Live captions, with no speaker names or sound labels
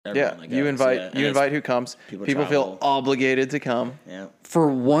everyone that goes. You invite who comes. People feel obligated to come. Yeah. For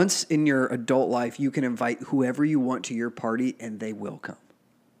once in your adult life, you can invite whoever you want to your party, and they will come.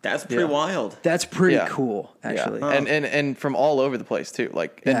 That's pretty wild. That's pretty cool, actually. Yeah. And from all over the place too.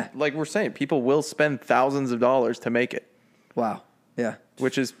 Like we're saying, people will spend thousands of dollars to make it. Wow. Yeah.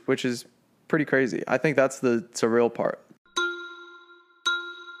 Which is pretty crazy. I think that's the surreal part.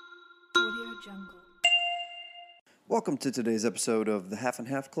 Welcome to today's episode of the Half and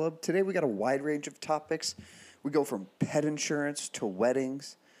Half Club. Today we got a wide range of topics. We go from pet insurance to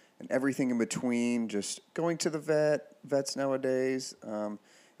weddings and everything in between, just going to the vets nowadays. And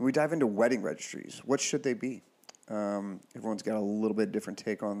we dive into wedding registries. What should they be? Everyone's got a little bit different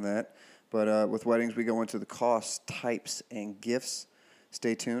take on that. But with weddings, we go into the costs, types, and gifts.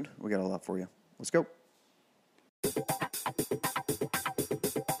 Stay tuned. We got a lot for you. Let's go.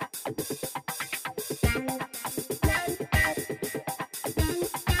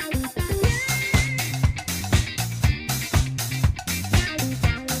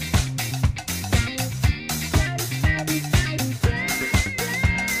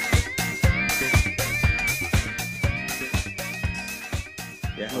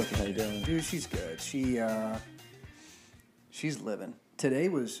 How you doing? Dude, she's good. She's living. Today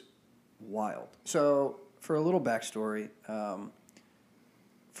was wild. So, for a little backstory,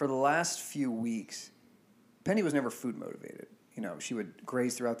 for the last few weeks, Penny was never food motivated. You know, she would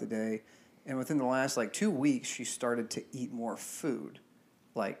graze throughout the day, and within the last 2 weeks, she started to eat more food,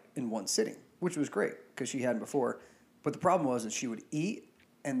 in one sitting, which was great because she hadn't before. But the problem was that she would eat,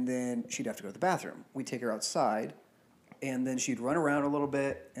 and then she'd have to go to the bathroom. We'd take her outside. And then she'd run around a little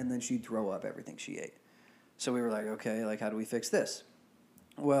bit, and then she'd throw up everything she ate. So we were like, okay, how do we fix this?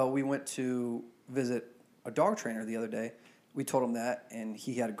 Well, we went to visit a dog trainer the other day. We told him that, and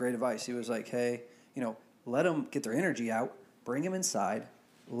he had great advice. He was like, hey, let them get their energy out, bring them inside,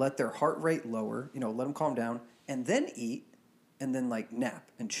 let their heart rate lower, let them calm down, and then eat, and then,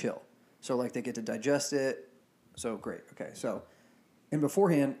 nap and chill. So, they get to digest it. So, great. Okay, so, and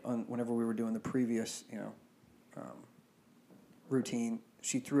beforehand, whenever we were doing the previous, routine,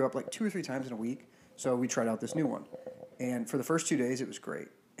 she threw up 2 or 3 times in a week. So we tried out this new one. And for the first 2 days, it was great.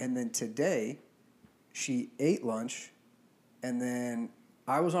 And then today, she ate lunch. And then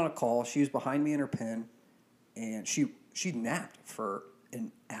I was on a call. She was behind me in her pen. And she napped for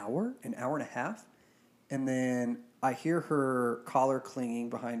an hour and a half. And then I hear her collar clinging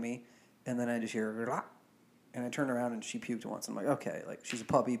behind me. And then I just hear her, and I turn around and she puked once. I'm like, okay, she's a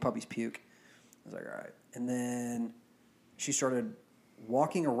puppy. Puppies puke. I was like, all right. And then she started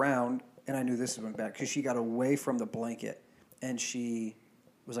walking around, and I knew this went bad because she got away from the blanket, and she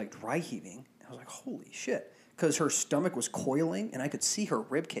was dry heaving. I was like, holy shit, because her stomach was coiling, and I could see her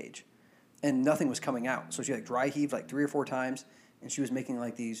rib cage, and nothing was coming out. So she dry heaved 3 or 4 times, and she was making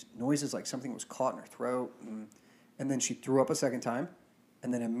these noises like something was caught in her throat, and then she threw up a second time,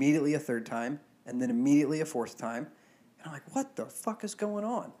 and then immediately a third time, and then immediately a fourth time, and I'm like, what the fuck is going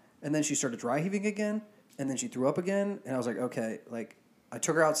on? And then she started dry heaving again. And then she threw up again, and I was like, okay. I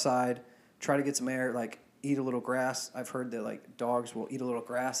took her outside, try to get some air, eat a little grass. I've heard that, dogs will eat a little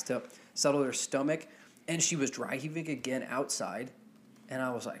grass to settle their stomach. And she was dry heaving again outside, and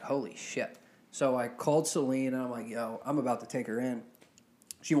I was like, holy shit. So I called Celine, and I'm like, yo, I'm about to take her in.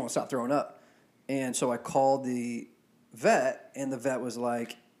 She won't stop throwing up. And so I called the vet, and the vet was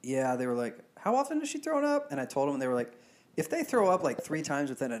like, yeah, they were like, how often is she throwing up? And I told them, and they were like, if they throw up 3 times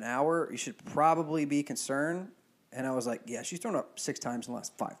within an hour, you should probably be concerned. And I was like, yeah, she's thrown up 6 times in the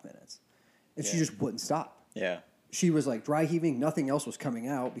last 5 minutes. And she just wouldn't stop. Yeah. She was dry heaving. Nothing else was coming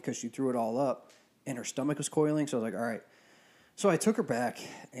out because she threw it all up. And her stomach was coiling. So I was like, all right. So I took her back,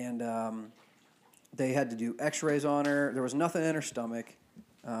 and they had to do x-rays on her. There was nothing in her stomach.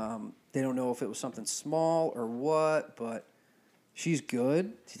 They don't know if it was something small or what, but she's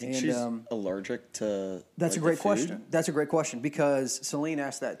good. Do you think she's allergic to That's a great question. That's a great question because Celine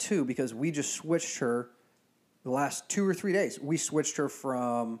asked that too because we just switched her the last 2 or 3 days. We switched her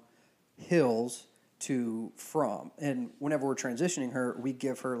from Hills to From. And whenever we're transitioning her, we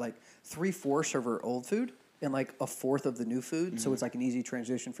give her 3/4 of her old food and 1/4 of the new food. Mm-hmm. So it's an easy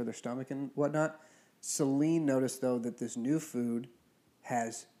transition for their stomach and whatnot. Celine noticed though that this new food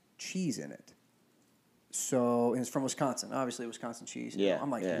has cheese in it. So, and it's from Wisconsin. Obviously, Wisconsin cheese. Yeah.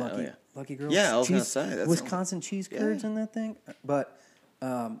 I'm lucky girl. Yeah, I was going to say. That's Wisconsin cheese curds in that thing. But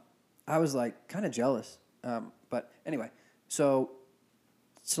I was kind of jealous. But anyway, so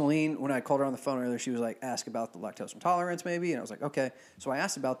Celine, when I called her on the phone earlier, she was ask about the lactose intolerance maybe. And I was like, okay. So I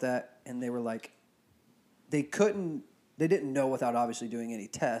asked about that, and they were they didn't know without obviously doing any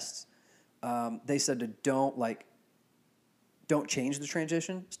tests. They said to don't don't change the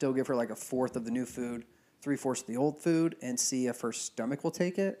transition. Still give her like a fourth of the new food, 3/4 of the old food, and see if her stomach will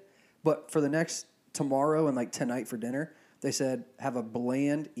take it. But for the next tomorrow and like tonight for dinner, they said have a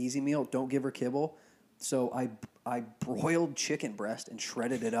bland, easy meal. Don't give her kibble. So I broiled chicken breast and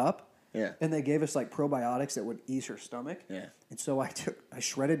shredded it up. Yeah. And they gave us like probiotics that would ease her stomach. Yeah. And so I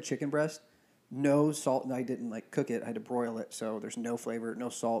shredded chicken breast, no salt, and I didn't like cook it. I had to broil it. So there's no flavor, no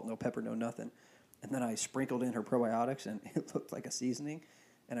salt, no pepper, no nothing. And then I sprinkled in her probiotics, and it looked like a seasoning.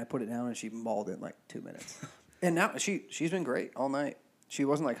 And I put it down, and she mauled it in like 2 minutes. And now she's been great all night. She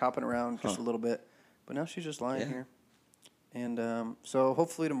wasn't like hopping around just a little bit, but now she's just lying here. And so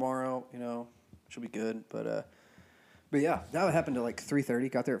hopefully tomorrow, she'll be good. But yeah, that happened to like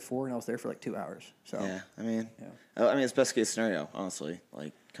 3:30. Got there at 4, and I was there for like 2 hours. So yeah, I mean, it's best case scenario, honestly.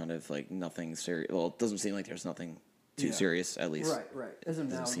 Like kind of like nothing serious. Well, it doesn't seem like there's nothing too serious, at least. Right. As of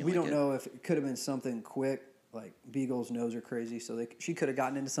now, we don't know if it could have been something quick. Like Beagle's nose are crazy, so she could have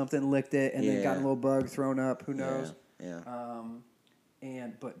gotten into something, licked it, and then gotten a little bug thrown up. Who knows? Yeah.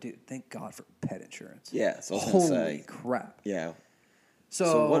 But dude, thank God for pet insurance. Yeah, so I was Holy gonna say, crap. Yeah.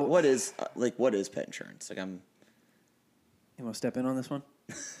 So what is pet insurance? Like You want to step in on this one?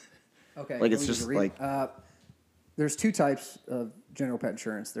 Okay. Like it's just like there's 2 types of general pet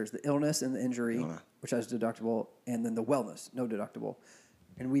insurance. There's the illness and the injury, which has deductible, and then the wellness, no deductible.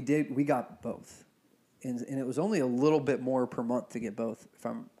 And we got both. And it was only a little bit more per month to get both, if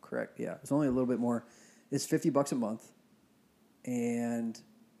I'm correct. Yeah, it's only a little bit more. It's $50 a month, and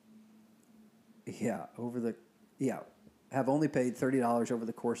have only paid $30 over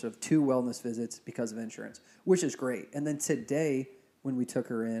the course of 2 wellness visits because of insurance, which is great. And then today, when we took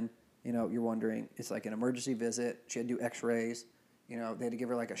her in, you're wondering, it's like an emergency visit. She had to do X-rays. They had to give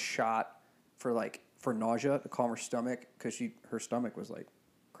her like a shot for nausea to calm her stomach because her stomach was like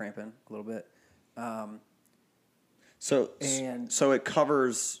cramping a little bit. So it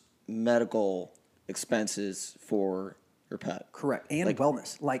covers medical expenses for your pet. Correct. And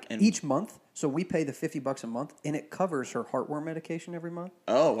wellness. Each month, so we pay the $50 a month, and it covers her heartworm medication every month.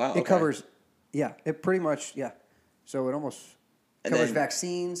 Oh, wow. It covers, it pretty much, So it almost covers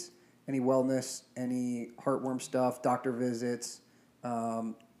vaccines, any wellness, any heartworm stuff, doctor visits.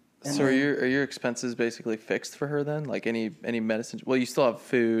 So are your expenses basically fixed for her then? Like any medicine? Well, you still have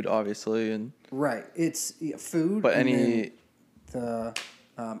food, obviously, and right. It's food, but and the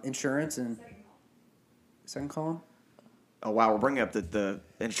insurance and second column. Oh wow, we're bringing up the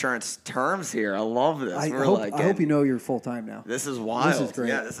insurance terms here. I love this. I hope you know you're full time now. This is wild. This is great.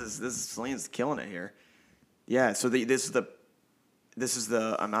 Yeah, this is Celine's killing it here. Yeah, so this is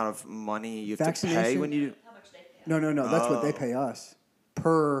the amount of money you have to pay when you. How much they pay. No. That's what they pay us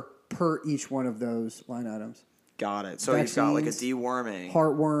per each one of those line items. Got it. So you've got like a deworming,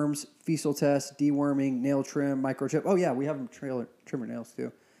 heartworms, fecal test, deworming, nail trim, microchip. Oh yeah, we have them trimmer nails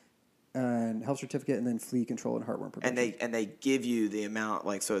too, and health certificate, and then flea control and heartworm prevention. And they give you the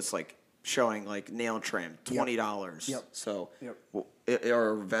amount so it's like showing like nail trim $20. Yep. So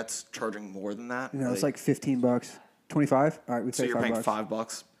are vets charging more than that? No, it's like $15, 25. All right, we pay $5. So you're paying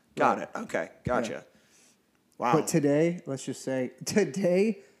 $5. Got it. Okay, gotcha. Yeah. Wow. But today, let's just say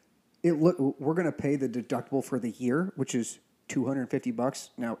we're going to pay the deductible for the year, which is $250.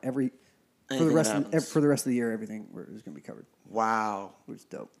 Now for the rest of the year, everything is going to be covered. Wow, which is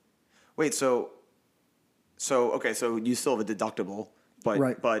dope. Wait, so you still have a deductible, but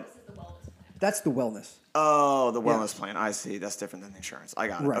right. This is the wellness plan. That's the wellness. Oh, the wellness plan. I see. That's different than the insurance. I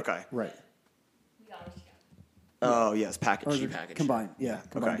got it. Right. Okay. Right. We got ours together. Oh yes, package. Combined. Yeah,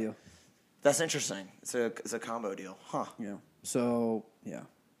 combined deal. That's interesting. It's a combo deal, huh? Yeah. So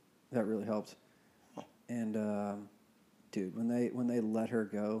that really helped. Huh. And dude, when they let her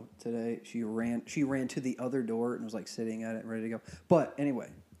go today, she ran to the other door and was like sitting at it and ready to go. But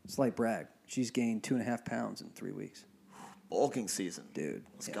anyway, slight brag. She's gained 2.5 pounds in 3 weeks. Bulking season, dude.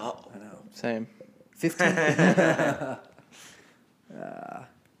 Let's go. I know. Same. 15.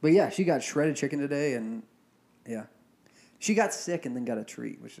 But yeah, she got shredded chicken today, and she got sick and then got a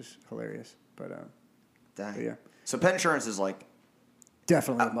treat, which is hilarious. But dang. But yeah. So pet insurance is like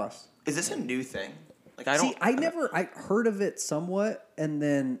definitely a must. Is this a new thing? Like I heard of it somewhat, and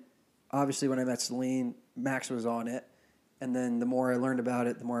then obviously when I met Celine, Max was on it, and then the more I learned about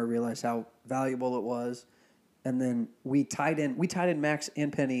it, the more I realized how valuable it was, and then we tied in Max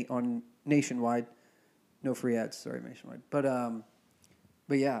and Penny on Nationwide, no free ads, sorry Nationwide, but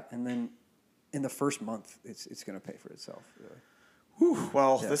yeah, and then in the first month it's going to pay for itself. Really. Whew,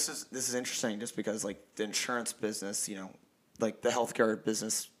 well, this is interesting just because like the insurance business, like the healthcare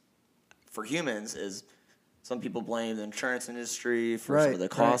business for humans is some people blame the insurance industry for some of the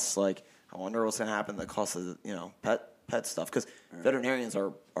costs. Right. Like I wonder what's going to happen to the cost of pet pet stuff because veterinarians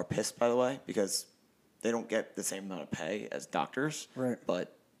are pissed, by the way, because they don't get the same amount of pay as doctors. Right.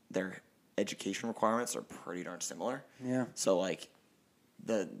 But their education requirements are pretty darn similar. Yeah. So like,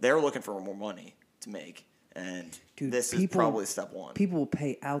 they're looking for more money to make, and Dude, this is probably step one. People will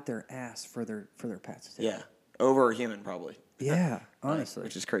pay out their ass for their pets. Too. Yeah, over a human probably. Yeah, honestly.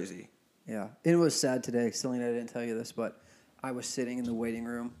 Which is crazy. Yeah, it was sad today. Selena, I didn't tell you this, but I was sitting in the waiting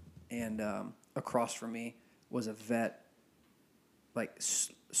room, and across from me was a vet, like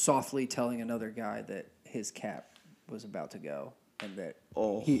softly telling another guy that his cat was about to go, and that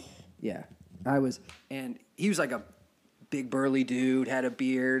and he was like a big burly dude, had a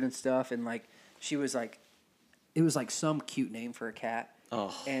beard and stuff, and like she was like, it was like some cute name for a cat,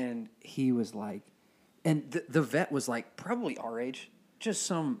 and he was like, and the vet was like probably our age. Just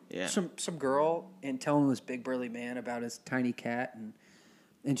some girl and telling this big burly man about his tiny cat,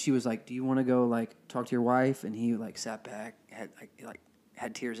 and she was like, "Do you want to go like talk to your wife?" And he like sat back,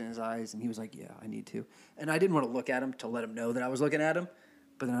 had tears in his eyes, and he was like, "Yeah, I need to." And I didn't want to look at him to let him know that I was looking at him,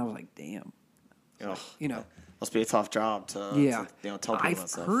 but then I was like, "Damn, you know, must be a tough job to tell people that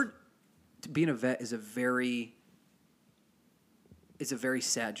stuff." I've heard being a vet is a very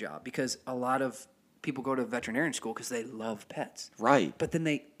sad job because a lot of people go to veterinarian school because they love pets. Right. But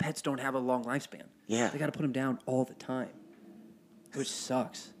then pets don't have a long lifespan. Yeah. They got to put them down all the time, which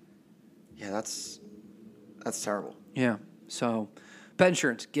sucks. Yeah, that's terrible. Yeah. So, pet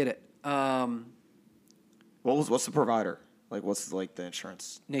insurance, get it. What's the provider? Like, what's like the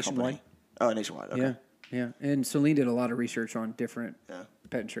insurance Nationwide. company? Oh, Nationwide. Okay. Yeah. And Celine did a lot of research on different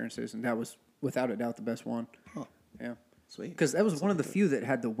pet insurances, and that was without a doubt the best one. Huh. Yeah. Sweet. Because that was one of the few that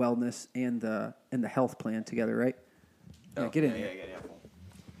had the wellness and the health plan together, right? Yeah, get in.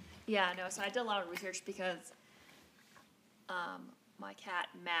 Yeah, no, so I did a lot of research because my cat,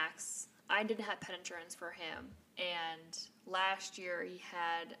 Max, I didn't have pet insurance for him. And last year he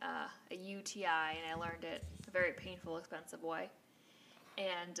had a UTI, and I learned it a very painful, expensive way.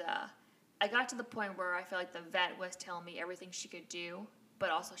 And I got to the point where I felt like the vet was telling me everything she could do, but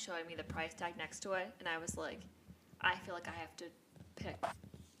also showing me the price tag next to it. And I was like, I feel like I have to pick.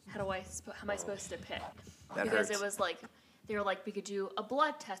 How am I supposed to pick? Because it was like, they were like, we could do a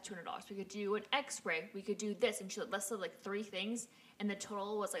blood test, $200. We could do an X-ray. We could do this. And she listed like 3 things, and the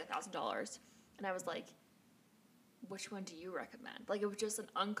total was like $1,000. And I was like, which one do you recommend? Like, it was just an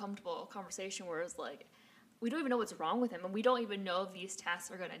uncomfortable conversation where it was like, we don't even know what's wrong with him, and we don't even know if these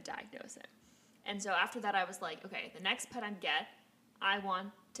tests are going to diagnose him. And so after that, I was like, okay, the next pet I get, I want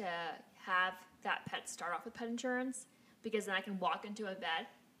to have that pet start off with pet insurance, because then I can walk into a vet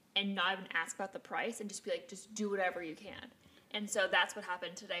and not even ask about the price and just be like, just do whatever you can. And so that's what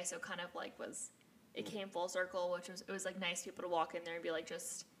happened today. So kind of like it came full circle, it was like nice people to walk in there and be like,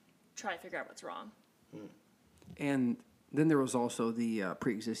 just try to figure out what's wrong. And then there was also the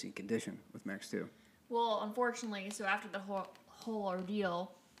pre-existing condition with Max too. Well, unfortunately, so after the whole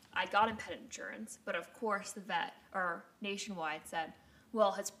ordeal, I got him pet insurance, but of course the vet or Nationwide said,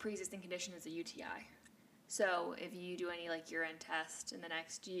 well, his pre-existing condition is a UTI. So if you do any like urine test in the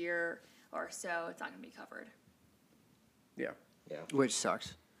next year or so, it's not going to be covered. Yeah. Which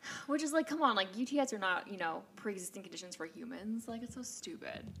sucks. Which is like, come on, like UTIs are not, pre-existing conditions for humans. Like, it's so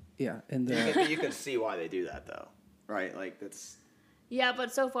stupid. Yeah, and you can see why they do that though, right? Like that's. Yeah,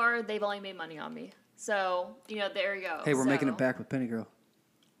 but so far they've only made money on me. So there you go. Hey, we're making it back with Penny Girl.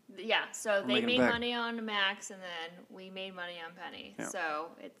 Yeah, so they made money on Max, and then we made money on Penny. Yeah. So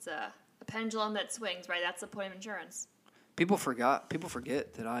it's a pendulum that swings, right? That's the point of insurance. People forget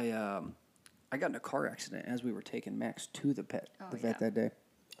that I got in a car accident as we were taking Max to the vet that day.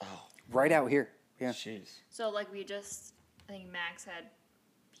 Oh, right out here. Yeah. Jeez. So like I think Max had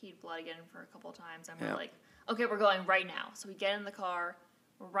peed blood again for a couple of times, and we're like, okay, we're going right now. So we get in the car,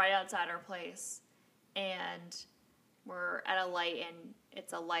 we're right outside our place, and we're at a light, and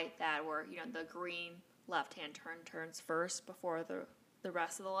it's a light that where the green left-hand turn turns first before the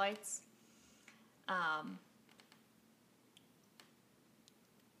rest of the lights.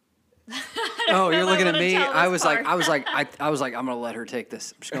 Oh, you're looking at me. I was like, I'm gonna let her take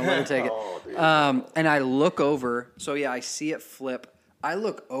this. I'm just gonna let her take it. And I look over. So yeah, I see it flip. I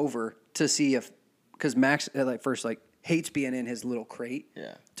look over to see because Max first hates being in his little crate.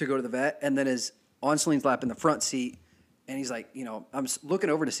 Yeah. To go to the vet, and then is on Celine's lap in the front seat, and he's like, I'm looking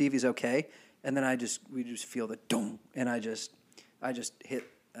over to see if he's okay, and then we just feel the dong, and I just hit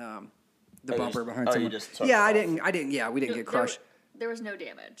the bumper behind someone. You just took yeah, off. I didn't. Yeah, we didn't get crushed. there was no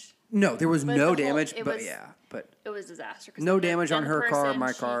damage. No, there was But no the whole- damage, it but was- yeah, but It was disaster. 'Cause No then damage on the her car, person,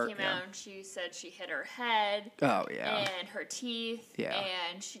 my car, She came yeah. out and she said she hit her head. oh yeah, And her teeth. Yeah.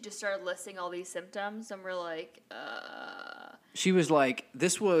 And she just started listing all these symptoms, and we're like, she was like,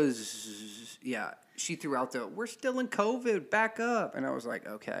 this was yeah. She threw out the we're still in COVID, back up, and I was like,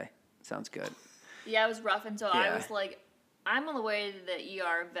 okay, sounds good. yeah, it was rough. And so I Yeah. was like, I'm on the way to the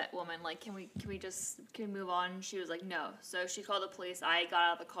ER, vet woman. Like, can we move on? And she was like, no. So she called the police. I got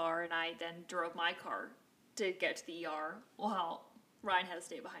out of the car, and I then drove my car to get to the ER while Ryan had to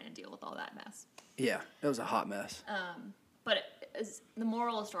stay behind and deal with all that mess. Yeah, it was a hot mess. But the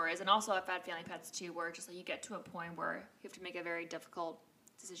moral of the story is, and also I've had family pets too, where just like you get to a point where you have to make a very difficult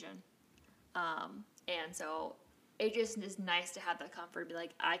decision. And so it just is nice to have that comfort, be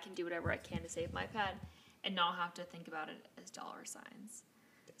like, I can do whatever I can to save my pet and not have to think about it as dollar signs.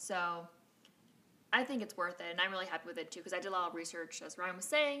 So I think it's worth it, and I'm really happy with it too, because I did a lot of research, as Ryan was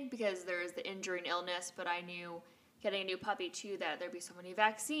saying, because there's the injury and illness, but I knew getting a new puppy too that there'd be so many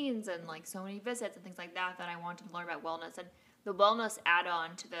vaccines and like so many visits and things like that I wanted to learn about wellness. And the wellness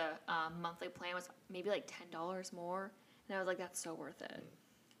add-on to the monthly plan was maybe like $10 more, and I was like, that's so worth it,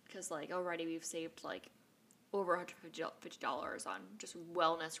 because like already we've saved like over $150 on just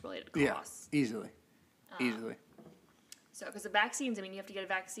wellness related costs. Yeah, easily. So, because the vaccines, I mean, you have to get a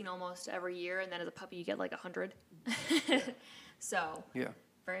vaccine almost every year, and then as a puppy, you get like 100. So, Yeah.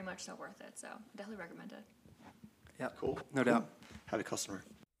 very much so worth it. So, I definitely recommend it. Yeah. Cool. No doubt. Happy customer.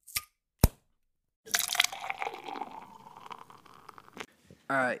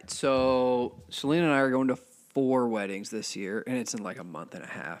 All right, so Selena and I are going to 4 weddings this year, and it's in like a month and a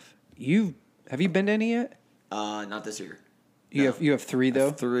half. Have you been to any yet? Not this year. You have 3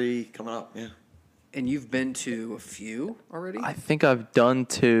 though, 3 coming up. Yeah. and you've been to a few already. I think I've done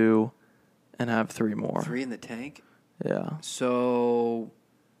 2 and have 3 more. 3 in the tank. Yeah. So,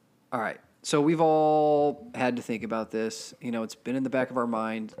 all right. So we've all had to think about this. You know, it's been in the back of our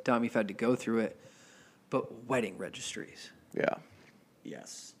mind. Dom, you've had to go through it. But wedding registries. Yeah.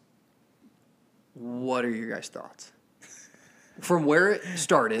 Yes. What are your guys' thoughts? From where it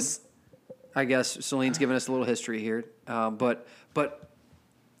started, I guess Celine's given us a little history here. But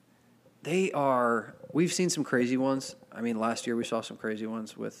they are, we've seen some crazy ones. I mean, last year we saw some crazy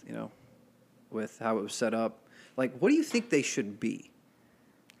ones with, with how it was set up. Like, what do you think they should be?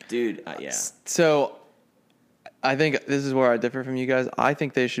 Dude, yeah. So I think this is where I differ from you guys. I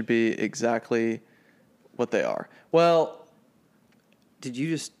think they should be exactly what they are. Well,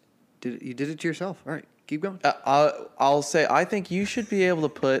 You did it to yourself. All right, keep going. I'll say I think you should be able to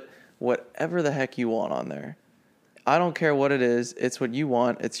put whatever the heck you want on there. I don't care what it is. It's what you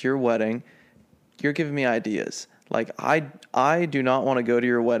want. It's your wedding. You're giving me ideas. Like I do not want to go to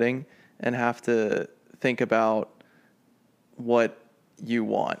your wedding and have to think about what you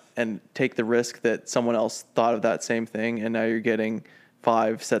want and take the risk that someone else thought of that same thing and now you're getting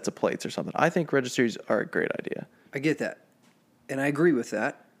 5 sets of plates or something. I think registries are a great idea. I get that. And I agree with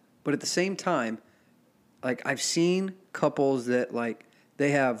that. But at the same time, like I've seen couples that like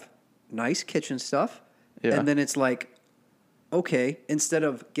they have nice kitchen stuff. Yeah. And then it's like, okay, instead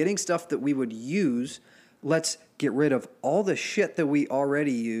of getting stuff that we would use, let's get rid of all the shit that we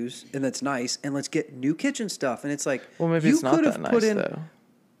already use and that's nice, and let's get new kitchen stuff. And it's like, Well, maybe you it's not could that have nice put in, though.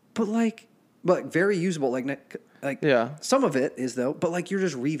 but very usable. Like Yeah. some of it is though, but like you're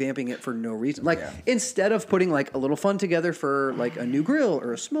just revamping it for no reason. Like instead of putting like a little fun together for like a new grill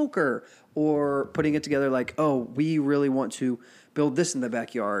or a smoker, or putting it together like, oh, we really want to build this in the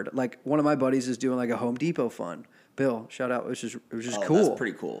backyard. Like one of my buddies is doing like a Home Depot fund. Bill, shout out, which is cool. That's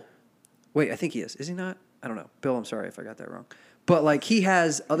pretty cool. Wait, I think he is. Is he not? I don't know. Bill, I'm sorry if I got that wrong. But like he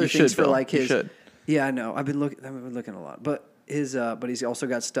has other You things should, for Bill. like You his. should. Yeah, I know. I've been looking a lot, but he's also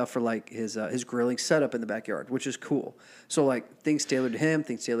got stuff for like his grilling setup in the backyard, which is cool. So like things tailored to him,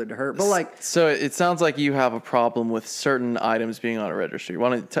 things tailored to her. But like, So it sounds like you have a problem with certain items being on a registry. Why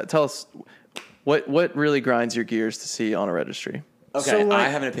don't you tell us what really grinds your gears to see on a registry? Okay, So, like- I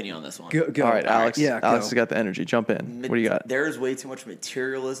have an opinion on this one. go. All right, Alex. Yeah, Alex go. has got the energy. Jump in. What do you got? There's way too much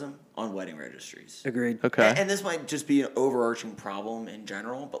materialism on wedding registries. Agreed. Okay. And this might just be an overarching problem in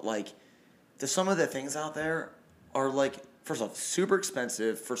general, but like, some of the things out there are like, first off, super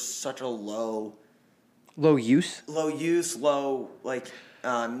expensive for such a low use. Need,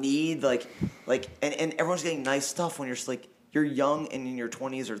 and everyone's getting nice stuff when you're just like, you're young and in your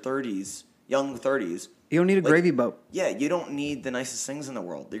 20s or 30s, young 30s. You don't need a Like, gravy boat. Yeah, you don't need the nicest things in the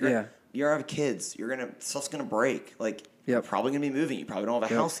world. You're gonna have kids. Stuff's gonna break. Like, you're Yep. probably gonna be moving. You probably don't have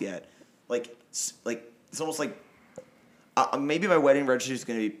a Yep. house yet. It's almost like maybe my wedding registry is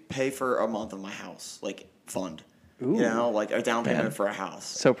gonna be pay for a month of my house, like fund. Ooh. You know, like a down payment Man. for a house.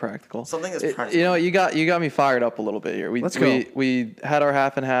 So practical. Something that's You practical. know, you got me fired up a little bit here. Let's go. We had our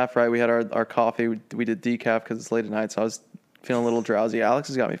half and half, right? We had our coffee. We did decaf because it's late at night, so I was feeling a little drowsy. Alex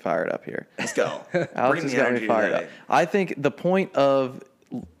has got me fired up here. Let's go. Alex Bring has the got me energy fired up. today. I think the point of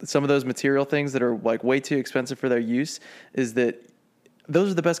some of those material things that are like way too expensive for their use is that those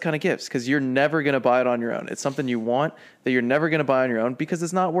are the best kind of gifts because you're never going to buy it on your own. It's something you want that you're never going to buy on your own because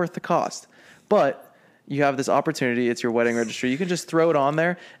it's not worth the cost. But you have this opportunity. It's your wedding registry. You can just throw it on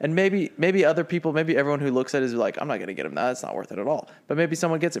there, and maybe other people, maybe everyone who looks at it is like, I'm not going to get him that. It's not worth it at all. But maybe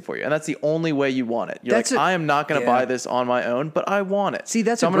someone gets it for you, and that's the only way you want it. You're That's like, a- I am not going to yeah. buy this on my own, but I want it. See,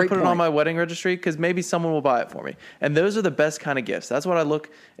 that's so a I'm going to great put it on point. my wedding registry because maybe someone will buy it for me. And those are the best kind of gifts. That's what I look.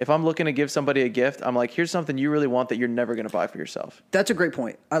 If I'm looking to give somebody a gift, I'm like, here's something you really want that you're never going to buy for yourself. That's a great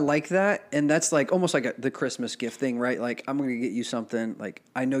point. I like that, and that's like almost like the Christmas gift thing, right? Like I'm going to get you something. Like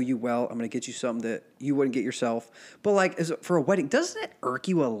I know you well. I'm going to get you something that you wouldn't get yourself. But like for a wedding, doesn't it irk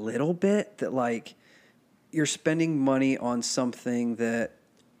you a little bit that like you're spending money on something that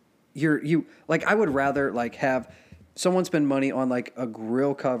you like? I would rather like have someone spend money on like a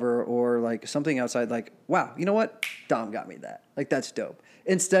grill cover or like something outside. Like wow, you know what? Dom got me that. Like that's dope.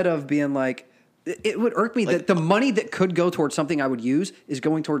 Instead of being like. It would irk me that the money that could go towards something I would use is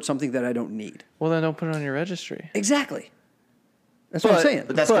going towards something that I don't need. Well, then don't put it on your registry. Exactly. That's what I'm saying.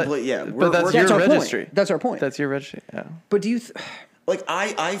 But that's complete. Yeah, But that's that's your our point. registry. That's our point. That's your registry. Yeah. But do you? like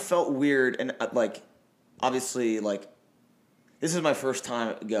I felt weird, and like obviously like this is my first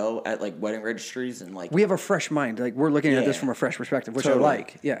time go at like wedding registries, and like We have a fresh mind. Like we're looking at this Yeah. from a fresh perspective, which Totally. I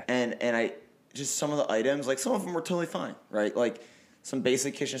like. Yeah. And I just some of the items, like some of them were totally fine, right? Like some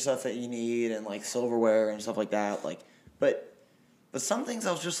basic kitchen stuff that you need and like silverware and stuff like that. Like but some things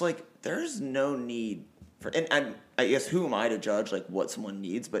I was just like, there's no need for, and I guess who am I to judge like what someone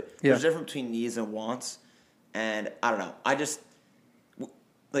needs, but Yeah. there's a difference between needs and wants. And I don't know. I just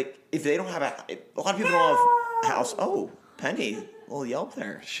like if they don't have a lot of people don't have a house. Oh, Penny, little Yelp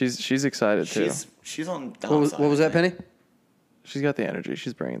there. She's excited too. She's on. What was that, Penny? She's got the energy.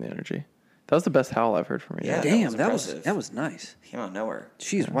 She's bringing the energy. That was the best howl I've heard from her. Yeah. yet. Damn, that impressive. was nice. Came out of nowhere.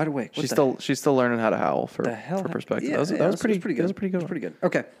 She's wide awake. What She's still learning how to howl for the hell? perspective. Yeah, that was pretty good. That was pretty good. That was pretty good.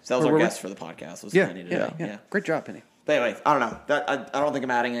 Okay. So that was Where our were we? guest for the podcast. Was Yeah, Penny yeah, today. yeah. Great job, Penny. But anyway, I don't know. I don't think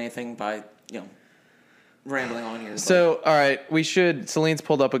I'm adding anything by rambling on here. So all right, Celine's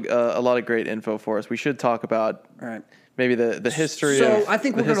pulled up a lot of great info for us. We should talk about All right. maybe the history So, of I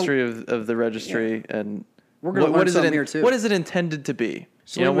think the we're gonna- history of the registry and We're gonna learn is it something here, too. What is it intended to be?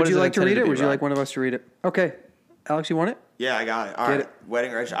 Celine, what would is you like to read intended it? be, Would you Ryan? like one of us to read it? Okay. Alex, you want it? yeah, I got it. All Get right, it.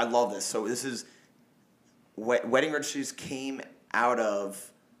 wedding registry. I love this. So this is wedding registries came out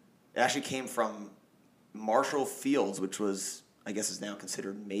of. It actually came from Marshall Fields, which was I guess is now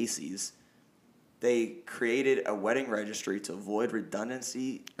considered Macy's. They created a wedding registry to avoid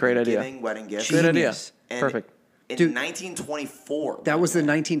redundancy. Great in idea. Giving wedding gifts. Great idea. Genius. And Perfect. In Dude, 1924. That was the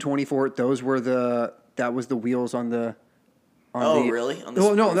 1924. Those were that was the wheels on the. Oh, really? On the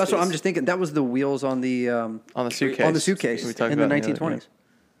Well, no, that's what suitcase? I'm just thinking. That was the wheels on the On the suitcase. on the suitcase We talked in the about it the other 1920s. day.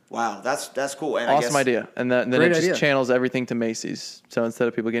 Wow, that's cool. And Awesome I guess, idea. And then Great it just idea. channels everything to Macy's. So instead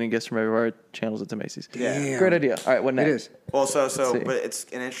of people getting gifts from everywhere, it channels it to Macy's. Yeah. Damn. Great idea. All right, what It next? is. Well, so see. but it's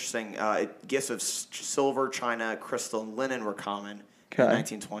an interesting. Gifts of silver, china, crystal, and linen were common in the Okay.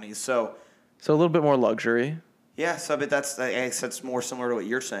 1920s. So So a little bit more luxury. yeah, so but I guess that's more similar to what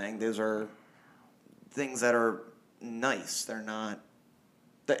you're saying. Those are things that are nice. They're not.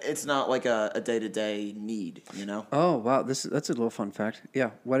 It's not like a day-to-day need, you know. Oh wow, that's a little fun fact. Yeah,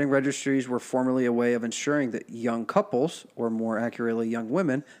 wedding registries were formerly a way of ensuring that young couples, or more accurately, young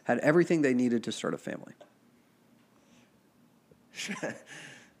women, had everything they needed to start a family.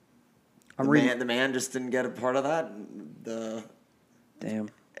 I'm reading. The man just didn't get a part of that. The Damn.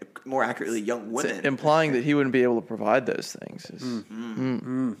 more accurately, young So women. implying that he wouldn't be able to provide those things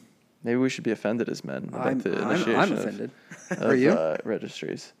is. Maybe we should be offended as men about the initiation I'm offended. of Are you?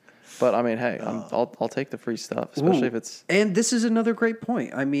 registries. But I mean, hey, I'll take the free stuff, especially Ooh. if it's. And this is another great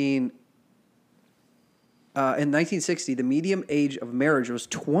point. I mean, in 1960, the median age of marriage was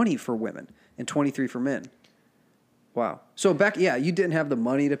 20 for women and 23 for men. Wow. So you didn't have the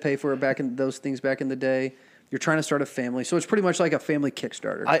money to pay for it back in those things back in the day. You're trying to start a family, so it's pretty much like a family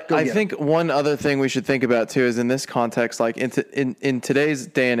Kickstarter. I Go get it. think one other thing we should think about too is in this context, like in today's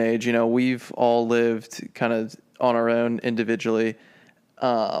day and age, we've all lived kind of on our own individually.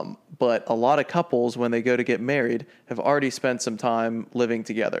 But a lot of couples, when they go to get married, have already spent some time living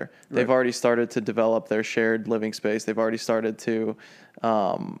together. They've already started to develop their shared living space. They've already started to,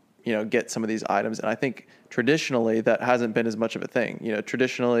 get some of these items. And I think traditionally that hasn't been as much of a thing.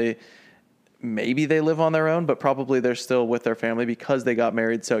 Traditionally, maybe they live on their own, but probably they're still with their family because they got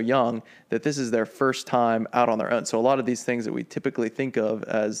married so young that this is their first time out on their own. So a lot of these things that we typically think of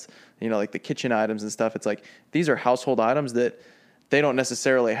as, like the kitchen items and stuff, it's like these are household items that they don't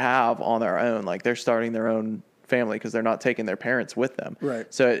necessarily have on their own. Like they're starting their own family because they're not taking their parents with them.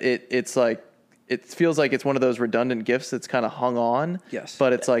 Right. So it's like, it feels like it's one of those redundant gifts that's kind of hung on. Yes.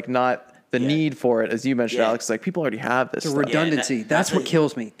 But it's like not the need for it, as you mentioned, Alex. Like people already have this. The stuff. redundancy. That's what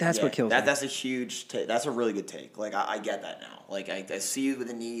kills me. That's what kills me. That's a huge take. That's a really good take. Like I get that now. Like I see with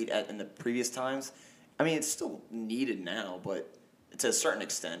the need in the previous times. I mean, it's still needed now, but to a certain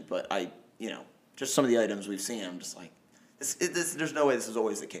extent. But just some of the items we've seen, I'm just like, there's no way this is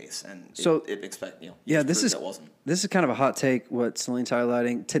always the case. And this is kind of a hot take. What Celine's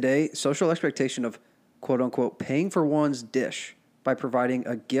highlighting today: social expectation of quote unquote paying for one's dish by providing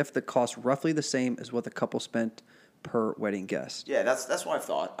a gift that costs roughly the same as what the couple spent per wedding guest. Yeah, that's what I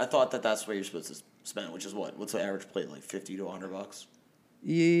thought. I thought that's what you're supposed to spend, which is what's the average plate, like $50 to $100?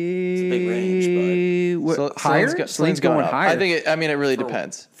 Yeah, it's a big range, but higher. Celine's going higher. I think. It really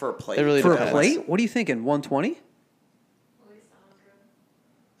depends for a plate. It really for depends. a plate. What are you thinking? 120?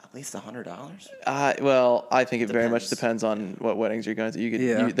 At least $100. Well, I think it very much depends on what weddings you're going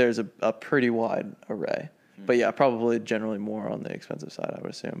to. There's a pretty wide array. But yeah, probably generally more on the expensive side, I would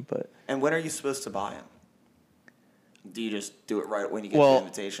assume. And when are you supposed to buy them? Do you just do it right when you get the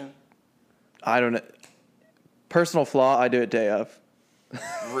invitation? I don't know. Personal flaw, I do it day of.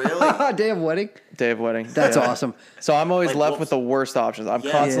 Really? Day of wedding? Day of wedding. That's awesome. So I'm always left with the worst options. I'm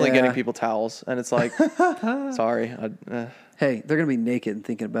constantly getting people towels, and it's like, sorry. Hey, they're going to be naked and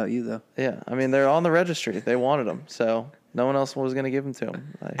thinking about you, though. Yeah, I mean, they're on the registry. They wanted them, so no one else was going to give them to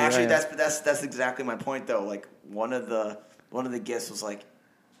them. Actually, that's exactly my point, though. Like one of the gifts was like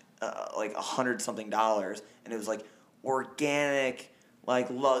 $100-something, and it was like organic, like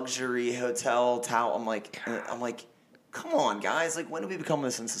luxury hotel towel. I'm like, come on, guys! Like, when did we become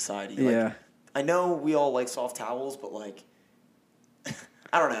this in society? Yeah. Like, I know we all like soft towels, but like,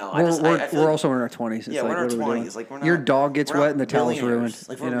 I don't know. We're also in our 20s. Yeah, we're in our 20s. Like, we're not, your dog gets wet and the towel's ruined.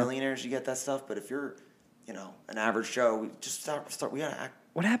 Like, we're millionaires, you get that stuff. But if you're, an average Joe, we just start. We gotta act.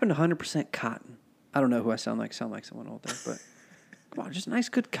 What happened to 100% cotton? I don't know who I sound like. Sound like someone old there, but come on, just a nice,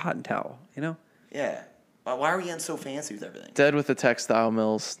 good cotton towel. Yeah. Why are we getting so fancy with everything? Dead with the textile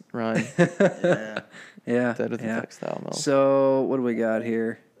mills, Ryan. Yeah. Dead with the textile mills. So what do we got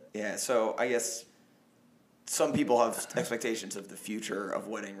here? Yeah. So I guess some people have expectations of the future of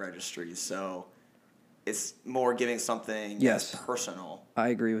wedding registries. So it's more giving something that's personal. I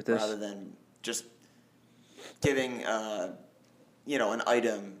agree with this. Rather than just giving, an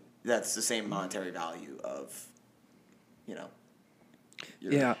item that's the same monetary value of,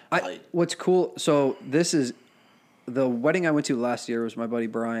 your height. What's cool, so this is, the wedding I went to last year was my buddy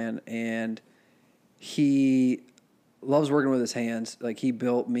Brian, and he loves working with his hands. Like, he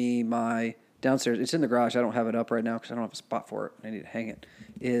built me my downstairs. It's in the garage. I don't have it up right now because I don't have a spot for it. I need to hang it.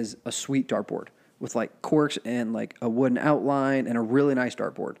 Is a sweet dartboard with like corks and like a wooden outline and a really nice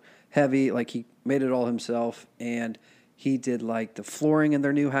dartboard. Heavy, like he made it all himself, and he did like the flooring in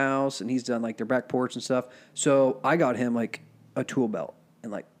their new house, and he's done like their back porch and stuff. So I got him like a tool belt,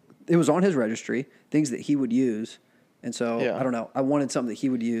 and like it was on his registry, things that he would use. And so, I don't know, I wanted something that he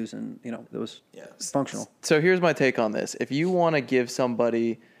would use, and, it was functional. So here's my take on this. If you want to give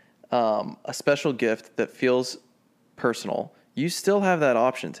somebody a special gift that feels personal, you still have that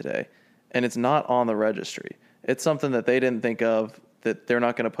option today, and it's not on the registry. It's something that they didn't think of, that they're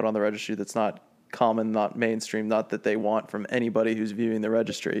not going to put on the registry, that's not common, not mainstream, not that they want from anybody who's viewing the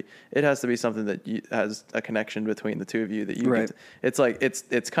registry. It has to be something that has a connection between the two of you, that you get. It's like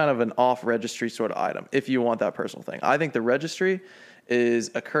it's kind of an off registry sort of item if you want that personal thing. I think the registry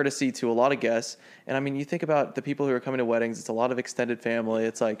is a courtesy to a lot of guests. And I mean, you think about the people who are coming to weddings, it's a lot of extended family.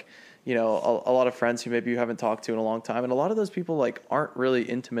 It's like, a lot of friends who maybe you haven't talked to in a long time. And a lot of those people like aren't really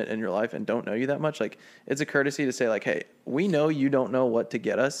intimate in your life and don't know you that much. Like, it's a courtesy to say like, hey, we know you don't know what to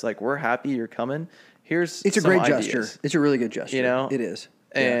get us. Like, we're happy you're coming. It's a great gesture. It's a really good gesture. It is.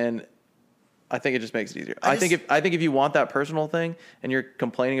 And I think it just makes it easier. I think if you want that personal thing and you're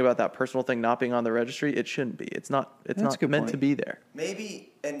complaining about that personal thing not being on the registry, it shouldn't be. It's not meant to be there.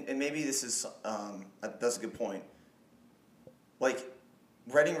 Maybe, and maybe this is that's a good point. Like,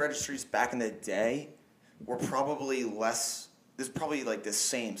 wedding registries back in the day were probably less. There's probably like the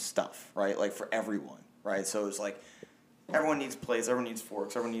same stuff, right? Like for everyone, right? So it's like everyone needs plates, everyone needs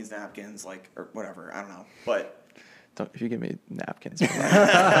forks, everyone needs napkins, like, or whatever. I don't know, but. If you give me napkins.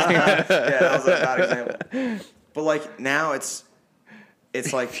 Yeah, that was a bad example. But like now it's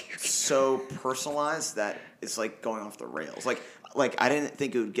like so personalized that it's like going off the rails. Like like I didn't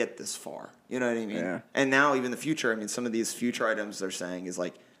think it would get this far. You know what I mean? Yeah. And now even the future. I mean, some of these future items they're saying is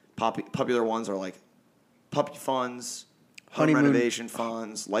like popular ones are like puppy funds, home Honeymoon. renovation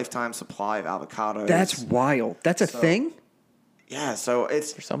funds, lifetime supply of avocados. That's wild. That's a thing? Yeah. So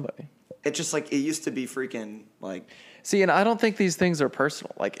it's For somebody. it's just like it used to be freaking like. See, and I don't think these things are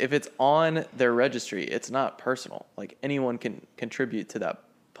personal. Like, if it's on their registry, it's not personal. Like, anyone can contribute to that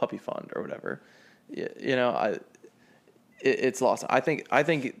puppy fund or whatever. You know, it's lost. I think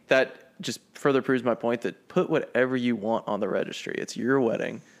that just further proves my point that put whatever you want on the registry. It's your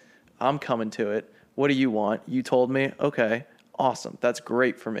wedding. I'm coming to it. What do you want? You told me. Okay, awesome. That's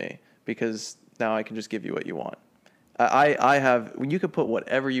great for me because now I can just give you what you want. I have. You could put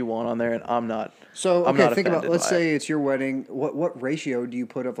whatever you want on there, and I'm not. So I'm okay, not think about. offended Let's by it. say it's your wedding. What ratio do you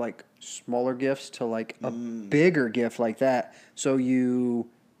put of like smaller gifts to like a bigger gift like that? So you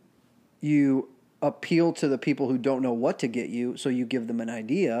appeal to the people who don't know what to get you. So you give them an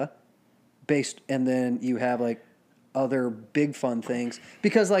idea, and then you have like other big fun things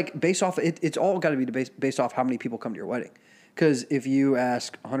because like based off it's all got to be based off how many people come to your wedding. Because if you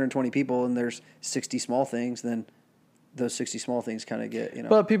ask 120 people and there's 60 small things, then those 60 small things kind of get, you know.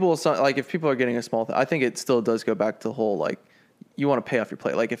 But people will like if people are getting a small thing, I think it still does go back to the whole like you want to pay off your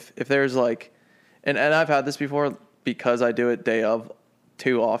plate. Like if there's like, and I've had this before because I do it day of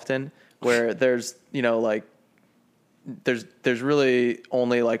too often, where there's like there's really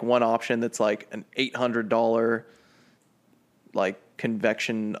only like one option that's like an $800 like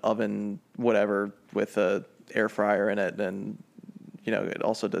convection oven whatever with a air fryer in it, and it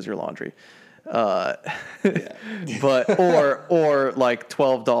also does your laundry. But or like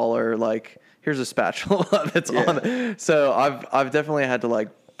 $12 like here's a spatula that's on it. So I've definitely had to like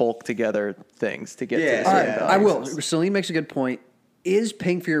bulk together things to get to the All same right, value. I will. Celine makes a good point. Is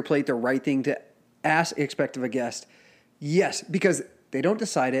paying for your plate the right thing to expect of a guest? Yes, because they don't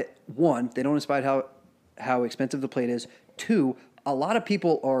decide it. One, they don't decide how expensive the plate is. Two, a lot of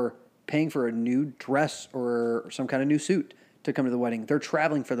people are paying for a new dress or some kind of new suit to come to the wedding. They're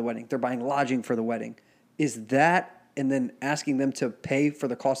traveling for the wedding. They're buying lodging for the wedding. Is that, and then asking them to pay for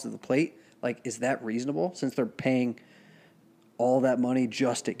the cost of the plate, like, is that reasonable since they're paying all that money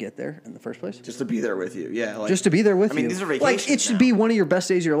just to get there in the first place? Just to be there with you, yeah. Like, Just to be there with you. I mean, these are vacations. Like, it should now. be one of your best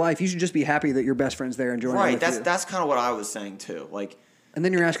days of your life. You should just be happy that your best friend's there enjoying it right. with you. That's kind of what I was saying too. Like, And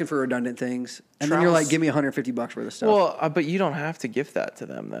then you're asking for redundant things, and then you're like, "Give me $150 worth of stuff." Well, but you don't have to gift that to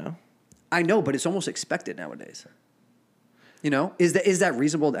them though. I know, but it's almost expected nowadays. Is that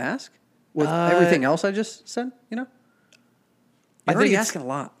reasonable to ask with everything else I just said? You're already asking a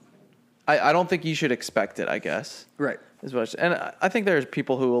lot, I don't think you should expect it. I guess. right? As much, and I think there's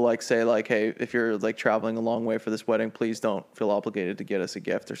people who will like say like, hey, if you're like traveling a long way for this wedding, please don't feel obligated to get us a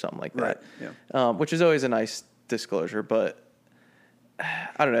gift or something like that. Right, yeah. Which is always a nice disclosure, but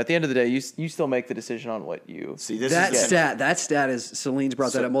I don't know. At the end of the day, you still make the decision on what you see this That is stat is Celine's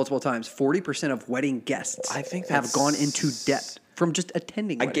brought that up multiple times. 40% of wedding guests I think have that's- gone into debt from just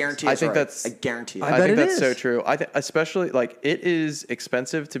attending. I weddings. guarantee. I It's think right. that's- I guarantee. It. I I bet think it that's so is. true. I think especially like it is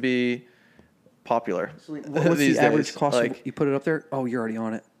expensive to be popular. What's these the average days. cost? Like, You put it up there. Oh, you're already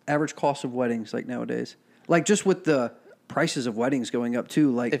on it. Average cost of weddings like nowadays, like just with the prices of weddings going up too.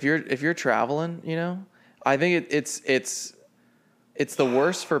 Like if you're traveling, I think it's the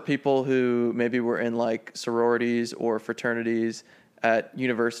worst for people who maybe were in like sororities or fraternities at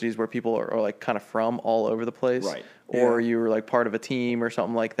universities where people are like kind of from all over the place, Right. Or you were like part of a team or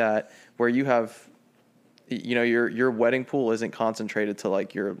something like that, where you have, your wedding pool isn't concentrated to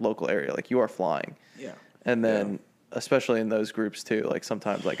like your local area, like you are flying, Yeah. and then especially in those groups too, like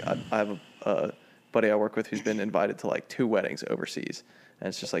sometimes like I have a buddy I work with who's been invited to like 2 weddings overseas, and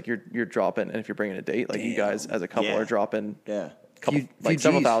it's just like you're dropping, and if you're bringing a date, like you guys as a couple Yeah. are dropping Yeah. Few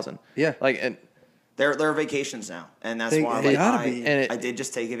several Gs. thousand, Yeah. like and. There are vacations now, and that's They- why they like, gotta be. And I did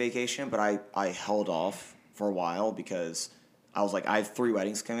just take a vacation, but I held off for a while because I was like, I have 3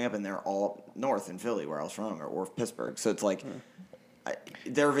 weddings coming up, and they're all north in Philly, where I was from, or Pittsburgh. So it's like,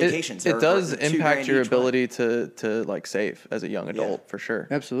 there are vacations. It does They're $2,000 impact your each way. ability to like save as a young adult for sure.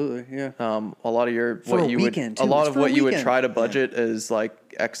 absolutely, yeah. A lot of your For what a you weekend, would too. a lot It's of for a what you would weekend. try to budget is like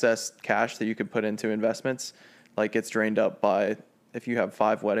excess cash that you could put into investments, like gets drained up by if you have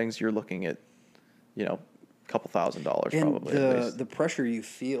 5 weddings, you're looking at a couple $1,000 And probably at least. the pressure you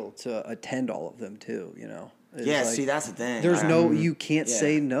feel to attend all of them too, is Yeah, like- see, that's the thing. There's you can't Yeah.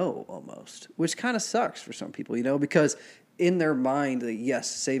 say no almost, which kind of sucks for some people, because in their mind, like, yes,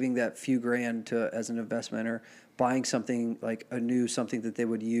 saving that few grand as an investment or buying something like something that they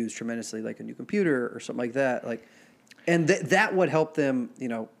would use tremendously, like a new computer or something like that, like, and that would help them,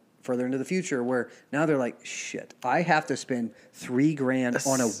 further into the future where now they're like, shit, I have to spend $3,000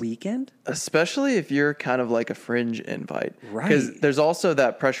 on a weekend. Especially if you're kind of like a fringe invite. Right. Because there's also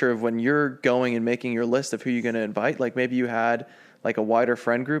that pressure of when you're going and making your list of who you're going to invite. Like maybe you had like a wider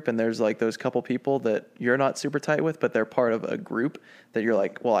friend group and there's like those couple people that you're not super tight with, but they're part of a group that you're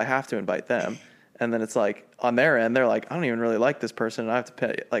like, well, I have to invite them. And then it's like on their end, they're like, I don't even really like this person, and I have to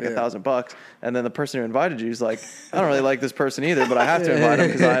pay like $1,000. And then the person who invited you is like, I don't really like this person either, but I have to invite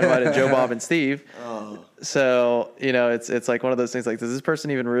them because I invited Joe, Bob, and Steve. Oh. So it's like one of those things. Like, does this person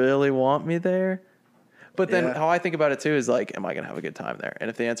even really want me there? But then how I think about it too is like, am I gonna have a good time there? And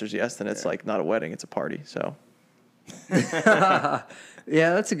if the answer is yes, then it's like not a wedding, it's a party. So. Yeah,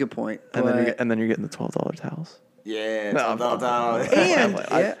 that's a good point. And then you're getting the $12 towels. Yeah,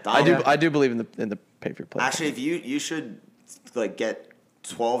 I do believe in the pay for your plate. Actually, if you should like get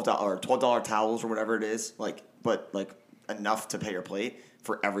 $12 towels or whatever it is, but enough to pay your plate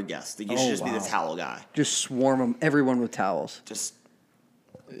for every guest. You should just be the towel guy. Just swarm them, everyone with towels. Just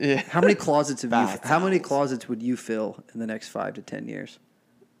How many closets How many closets would you fill in the next 5 to 10 years?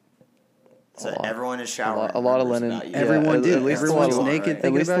 So everyone is showering. A lot of linen. Everyone did. Everyone's naked.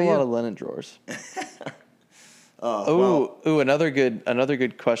 At least a lot of linen drawers. Another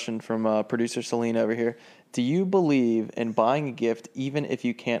good question from producer Celine over here. Do you believe in buying a gift even if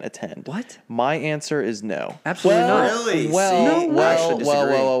you can't attend? What? My answer is no. Absolutely not. Really?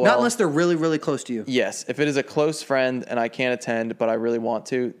 Well. Not unless they're really, really close to you. Yes. If it is a close friend and I can't attend, but I really want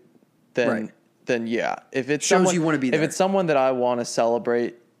to, then yeah. If it's Shows someone, you want to be there. If it's someone that I want to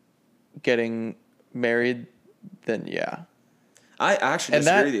celebrate getting married, then yeah. I actually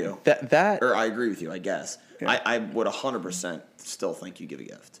disagree with you. Or I agree with you, I guess. Yeah. I would 100% still think you give a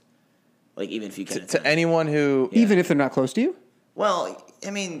gift. Like, even if you can to anyone who... Even if they're not close to you? Well,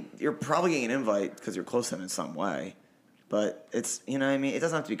 I mean, you're probably getting an invite because you're close to them in some way. But it's, you know what I mean? It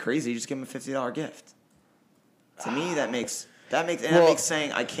doesn't have to be crazy. You just give them a $50 gift. To me, that makes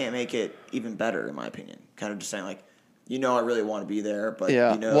saying I can't make it even better, in my opinion. Kind of just saying, like, I really want to be there, but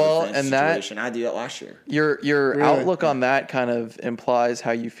the situation. I did that last year. Your outlook on that kind of implies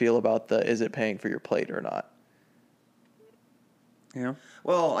how you feel about is it paying for your plate or not? Yeah.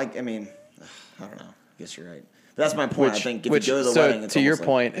 Well, I mean, I don't know. I guess you're right. But that's my point. I think if you go to the wedding, it's to your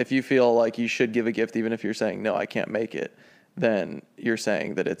point, if you feel like you should give a gift, even if you're saying no, I can't make it, then you're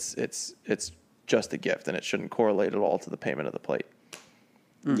saying that it's just a gift and it shouldn't correlate at all to the payment of the plate.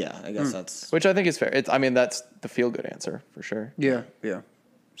 Yeah, I guess that's... Which I think is fair. That's the feel-good answer, for sure. Yeah.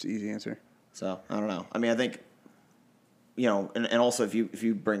 It's an easy answer. So, I don't know. I mean, I think, and also if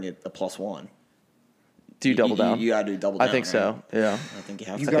you bring it a +1... Do you double down? You got to do double down, I think so, yeah. I think you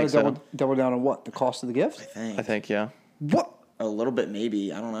have to. You got to double down on what? The cost of the gift? I think, yeah. What? A little bit,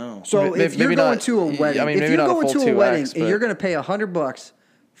 maybe. I don't know. So if you're going to a wedding, if you're going to a wedding and you're going to pay $100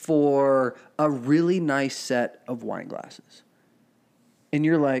 for a really nice set of wine glasses, and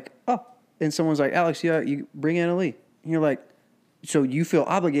you're like, oh, and someone's like, Alex, you bring Anna Lee. And you're like, so you feel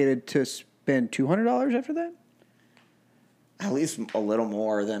obligated to spend $200 after that? At least a little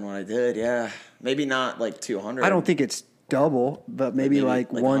more than what I did, yeah. Maybe not like 200. I don't think it's double, but maybe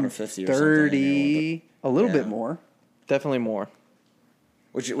like 130, a little bit more. Definitely more.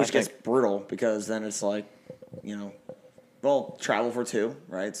 Which gets brutal because then it's like, travel for 2,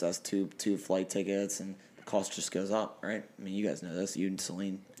 right? So that's two flight tickets and the cost just goes up, right? I mean, you guys know this. You and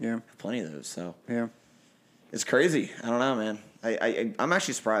Celine have plenty of those, so. Yeah. It's crazy. I don't know, man. I'm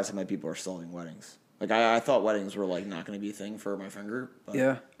actually surprised how many people are still doing weddings. Like, I thought weddings were, like, not going to be a thing for my friend group. But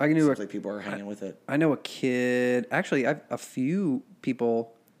I can do it. Like people are hanging with it. I know a kid. Actually, I've a few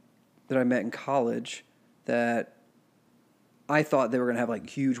people that I met in college that I thought they were going to have, like,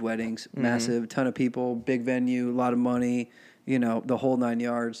 huge weddings, massive, ton of people, big venue, a lot of money, the whole 9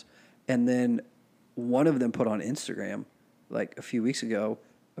 yards. And then one of them put on Instagram, like, a few weeks ago,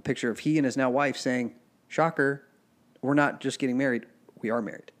 a picture of he and his now wife saying, shocker, we're not just getting married, we are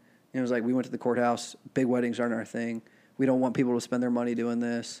married. And it was like, we went to the courthouse. Big weddings aren't our thing. We don't want people to spend their money doing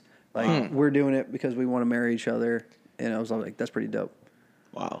this. Like, we're doing it because we want to marry each other. And I was like, that's pretty dope.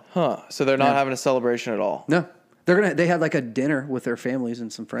 Wow. Huh. So they're not having a celebration at all? No. They had like a dinner with their families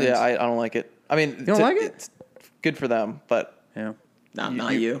and some friends. Yeah, I don't like it. I mean, you don't like it? It's good for them, but yeah,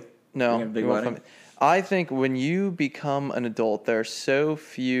 not you. No, big wedding. I think when you become an adult, there are so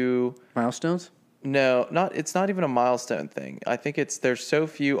few milestones. No, it's not even a milestone thing. I think there's so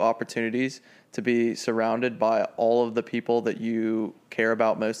few opportunities to be surrounded by all of the people that you care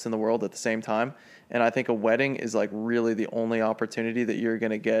about most in the world at the same time. And I think a wedding is like really the only opportunity that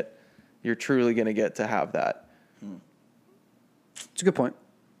you're truly going to get to have that. It's a good point.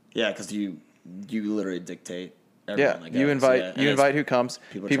 Yeah, because you literally dictate everyone that you goes. invite Yeah. And you it's- invite who comes.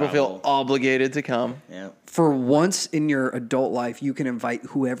 people People feel travel. obligated to come. Yeah. For once in your adult life, you can invite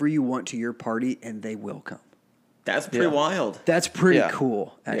whoever you want to your party, and they will come. That's pretty Yeah. wild. That's pretty Yeah.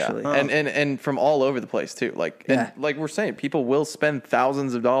 cool, actually. Yeah. And from all over the place too. Like Yeah. and like we're saying, people will spend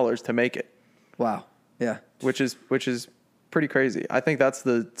thousands of dollars to make it, Wow. Yeah. which is pretty crazy. I think that's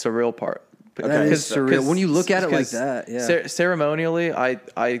the surreal part. That is surreal. When you look at it like 'cause that, yeah. Ceremonially,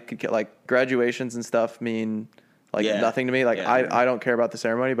 I could get like graduations and stuff mean like Yeah. nothing to me. Like Yeah. I don't care about the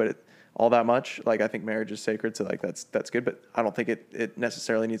ceremony, but all that much. Like I think marriage is sacred, so like that's good. But I don't think it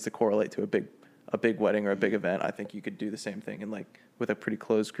necessarily needs to correlate to a big wedding or a big event. I think you could do the same thing and like with a pretty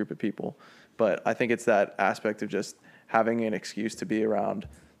close group of people. But I think it's that aspect of just having an excuse to be around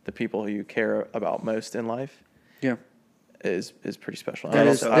the people who you care about most in life Yeah. is pretty special. That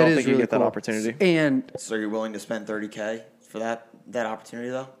is I don't think you really get that cool. opportunity. And So you're willing to spend $30K for that opportunity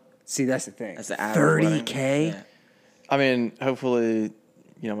though? see, that's the thing. That's the average wedding? $30K. Yeah. I mean, hopefully,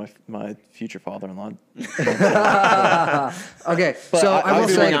 my future father-in-law. Okay, But so I will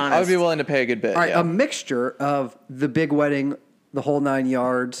be say, being I would be willing to pay a good bit. all right, yeah. a mixture of the big wedding, the whole 9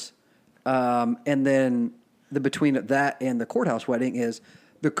 yards, and then the between that and the courthouse wedding is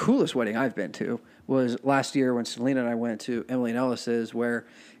the coolest wedding I've been to was last year when Selena and I went to Emily and Ellis's, where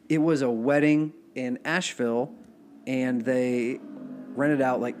it was a wedding in Asheville, and they rented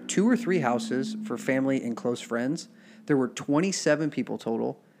out like 2 or 3 houses for family and close friends. There were 27 people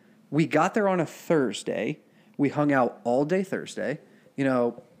total. We got there on a Thursday. We hung out all day Thursday. Went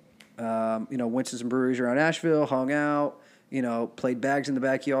to some breweries around Asheville, hung out, played bags in the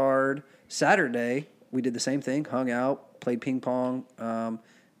backyard. Saturday, we did the same thing, hung out, played ping pong.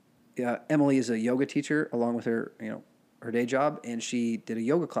 Emily is a yoga teacher along with her, her day job, and she did a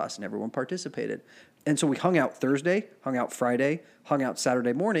yoga class, and everyone participated. And so we hung out Thursday, hung out Friday, hung out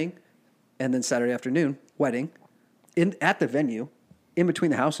Saturday morning, and then Saturday afternoon, wedding. At the venue, in between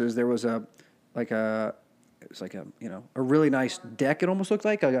the houses, there was a really nice deck. It almost looked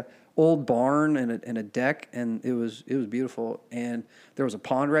like a old barn and a deck, and it was beautiful. And there was a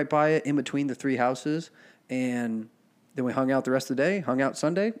pond right by it, in between the 3 houses. And then we hung out the rest of the day. Hung out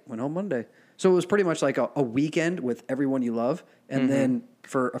Sunday, went home Monday. So it was pretty much like a weekend with everyone you love, and then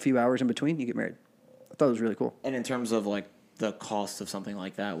for a few hours in between, you get married. I thought it was really cool. And in terms of like the cost of something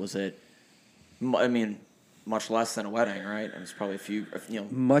like that, was it? Much less than a wedding, right? It was probably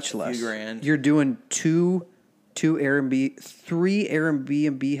Much less. few grand. You're doing two Airbnb, 3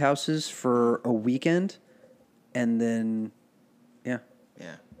 Airbnb houses for a weekend, and then, yeah.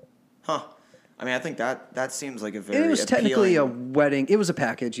 Yeah. Huh. I mean, I think that seems like a very And it was technically a appealing- wedding. It was a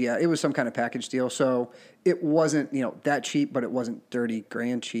package, yeah. It was some kind of package deal. So it wasn't, that cheap, but it wasn't 30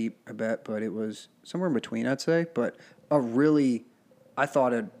 grand cheap, I bet. But it was somewhere in between, I'd say. But I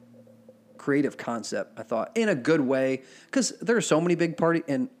thought a creative concept, in a good way. Because there are so many big parties,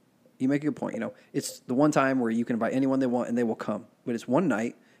 and you make a good point, it's the one time where you can invite anyone they want and they will come. But it's one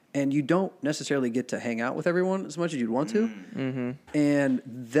night, and you don't necessarily get to hang out with everyone as much as you'd want to. Mm-hmm. And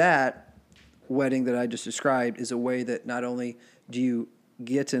that wedding that I just described is a way that not only do you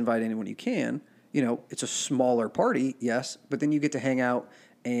get to invite anyone you can, it's a smaller party, yes, but then you get to hang out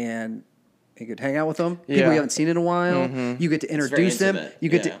and you get to hang out with them. People you haven't seen in a while. You get to introduce them. intimate. You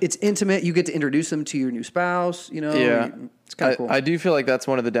get to it's intimate. You get to introduce them to your new spouse. Yeah. It's kind of cool. I do feel like that's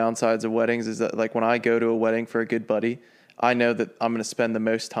one of the downsides of weddings is that like when I go to a wedding for a good buddy, I know that I'm going to spend the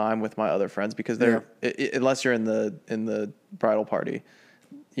most time with my other friends because they're unless you're in the bridal party,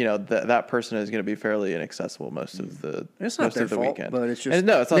 that person is going to be fairly inaccessible most of the It's not most their of the fault, weekend. but it's just and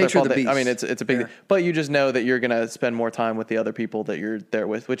no, it's not their nature of fault. the I mean, beast. it's a big Yeah. deal. But you just know that you're going to spend more time with the other people that you're there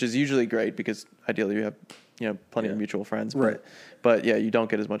with, which is usually great because ideally you have plenty of mutual friends. Right. But yeah, you don't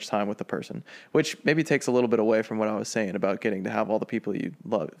get as much time with the person, which maybe takes a little bit away from what I was saying about getting to have all the people you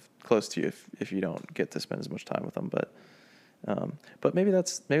love close to you if you don't get to spend as much time with them. But maybe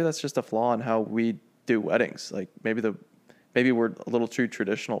that's just a flaw in how we do weddings. Like maybe we're a little too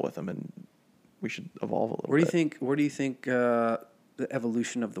traditional with them, and we should evolve a little. Where do bit. you think the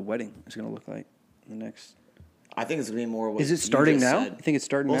evolution of the wedding is going to look like in the next? I think it's going to be more what Is it you starting just now? said. You think it's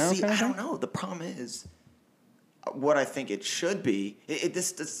starting now? See, kind of I don't thing? know. The problem is, what I think it should be,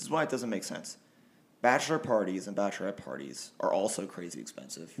 this is why it doesn't make sense. Bachelor parties and bachelorette parties are also crazy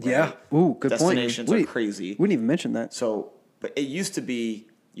expensive. Right? Yeah. Ooh, good point. Destinations are crazy. We didn't even mention that. So, but it used to be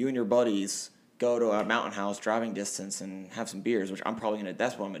you and your buddies go to a mountain house driving distance and have some beers, which I'm probably gonna.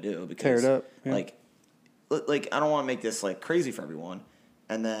 That's what I'm gonna do because Tear it up. Yeah. like I don't want to make this like crazy for everyone.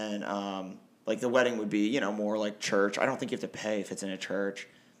 And then like the wedding would be more like church. I don't think you have to pay if it's in a church,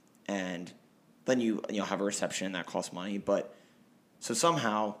 and then you have a reception that costs money. But so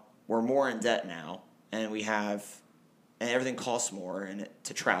somehow we're more in debt now, and everything costs more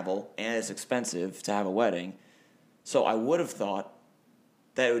to travel, and it's expensive to have a wedding. So I would have thought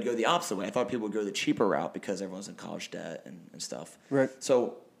that it would go the opposite way. I thought people would go the cheaper route because everyone's in college debt and stuff. Right.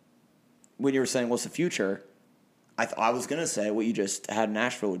 So when you were saying what's the future, I was going to say what you just had in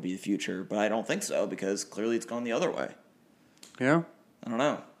Nashville would be the future, but I don't think so because clearly it's gone the other way. Yeah. I don't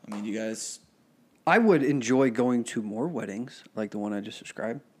know. I mean, you guys... I would enjoy going to more weddings like the one I just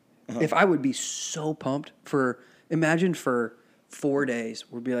described. If I would be so pumped imagine for 4 days,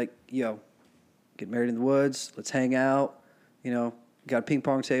 we'd be like, yo, get married in the woods, let's hang out, got a ping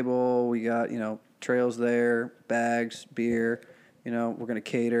pong table, we got, trails there, bags, beer, we're going to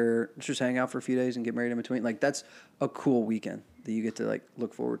cater, let's just hang out for a few days and get married in between. Like, that's a cool weekend that you get to, like,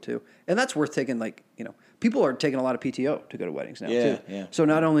 look forward to. And that's worth taking, like, people are taking a lot of PTO to go to weddings now, too. Yeah. So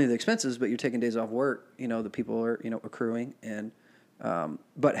not only the expenses, but you're taking days off work, the people are, accruing. And,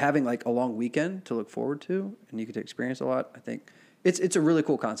 but having, like, a long weekend to look forward to and you get to experience a lot, I think it's a really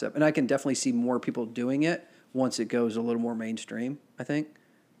cool concept. And I can definitely see more people doing it once it goes a little more mainstream, I think.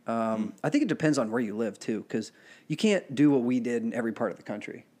 I think it depends on where you live, too, because you can't do what we did in every part of the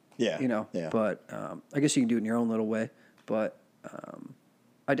country. Yeah. Yeah. But I guess you can do it in your own little way. But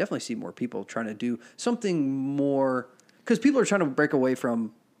I definitely see more people trying to do something more, because people are trying to break away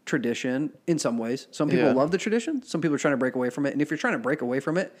from tradition in some ways. Some people love the tradition. Some people are trying to break away from it. And if you're trying to break away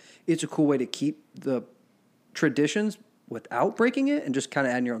from it, it's a cool way to keep the traditions without breaking it and just kind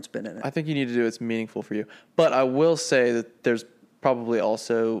of adding your own spin in it. I think you need to do what's meaningful for you. But I will say that there's probably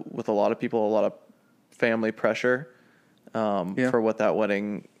also, with a lot of people, a lot of family pressure for what that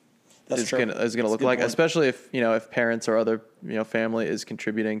wedding is going to look like, especially if parents or other family is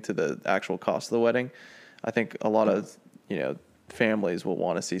contributing to the actual cost of the wedding. I think a lot of families will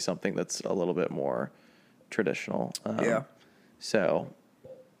want to see something that's a little bit more traditional. So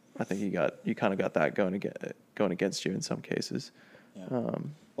I think you kind of got that going against you in some cases. Yeah.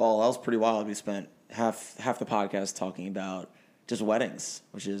 Well, that was pretty wild. We spent half the podcast talking about just weddings,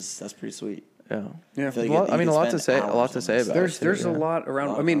 that's pretty sweet. Yeah. I feel like a lot to say about it. There's a lot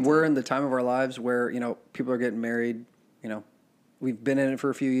around. I mean, we're in the time of our lives where, people are getting married, we've been in it for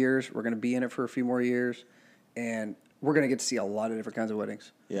a few years. We're going to be in it for a few more years, and we're going to get to see a lot of different kinds of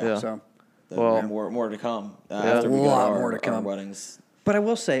weddings. Yeah. So, more to come. After we got more to come. Our weddings. But I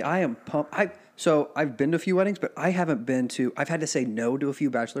will say I am pumped. So I've been to a few weddings, but I've had to say no to a few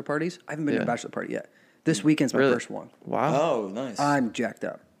bachelor parties. I haven't been to a bachelor party yet. This weekend's my first one. Wow. Oh, nice. I'm jacked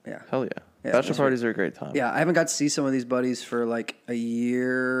up. Yeah. Hell yeah. Bachelor parties are a great time. Yeah, I haven't got to see some of these buddies for like a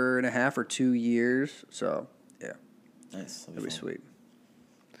year and a half or 2 years. So, yeah. Nice. That'd be sweet.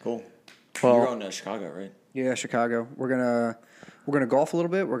 Cool. Well, you're going to Chicago, right? Yeah, Chicago. We're gonna golf a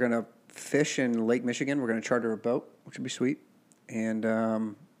little bit. We're gonna fish in Lake Michigan. We're gonna charter a boat, which would be sweet, and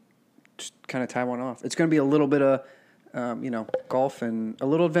just kind of tie one off. It's gonna be a little bit of golf and a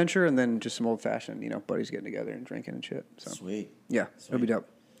little adventure, and then just some old fashioned, buddies getting together and drinking and shit. So sweet. Yeah, it'll be dope.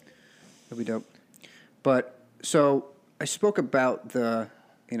 It'll be dope. But so I spoke about the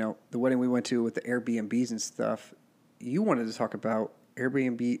wedding we went to with the Airbnbs and stuff. You wanted to talk about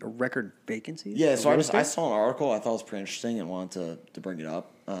Airbnb record vacancies? Yeah, so I saw an article I thought was pretty interesting and wanted to bring it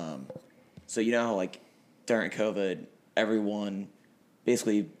up. So how like during COVID, everyone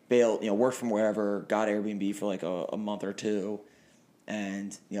basically bailed, worked from wherever, got Airbnb for like a month or two,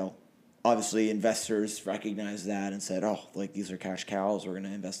 and obviously investors recognized that and said, oh, like these are cash cows, we're going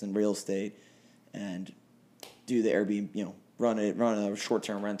to invest in real estate and do the Airbnb, run a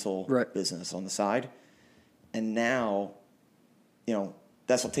short-term rental business on the side. And now,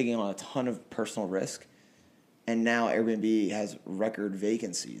 that's taking on a ton of personal risk. And now Airbnb has record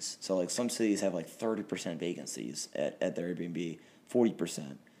vacancies. So like some cities have like 30% vacancies at their Airbnb,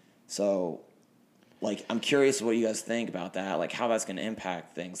 40%. So like I'm curious what you guys think about that, like how that's going to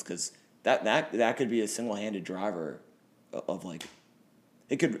impact things, because that could be a single-handed driver of like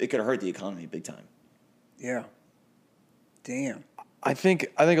it could hurt the economy big time. Yeah. Damn. I think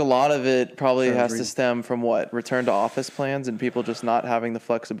a lot of it probably has to stem from return to office plans and people just not having the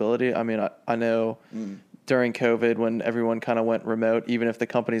flexibility. I mean, I know during COVID when everyone kind of went remote, even if the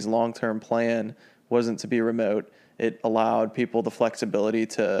company's long-term plan wasn't to be remote, it allowed people the flexibility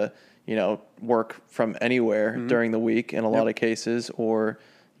to, work from anywhere during the week in a lot of cases, or,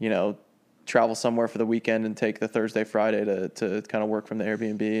 travel somewhere for the weekend and take the Thursday, Friday to kind of work from the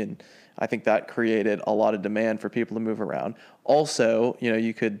Airbnb. And I think that created a lot of demand for people to move around. Also,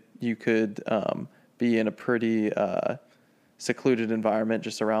 you could be in a pretty secluded environment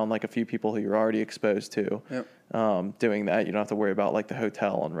just around like a few people who you're already exposed to. Doing that, you don't have to worry about like the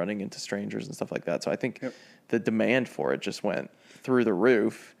hotel and running into strangers and stuff like that. So I think the demand for it just went through the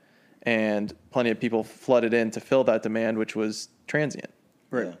roof. and plenty of people flooded in to fill that demand, which was transient.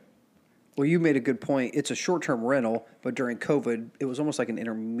 Right. Yeah. Well, you made a good point. It's a short-term rental, but during COVID, it was almost like an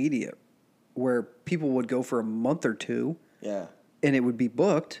intermediate where people would go for a month or two Yeah. and it would be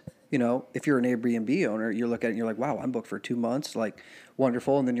booked. You know, if you're an Airbnb owner, you look at it and you're like, wow, I'm booked for 2 months, like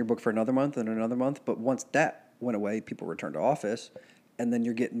wonderful. And then you're booked for another month and another month. But once that went away, people returned to office, and then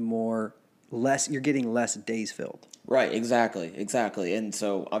you're getting less days filled. Right, exactly. And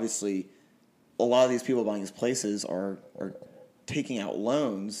so obviously a lot of these people buying these places are taking out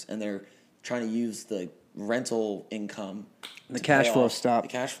loans, and they're trying to use the rental income The to cash pay flow off stop. the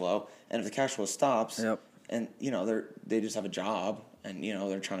cash flow. And if the cash flow stops, Yep. and they just have a job, and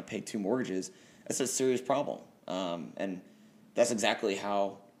they're trying to pay 2 mortgages, that's a serious problem. And that's exactly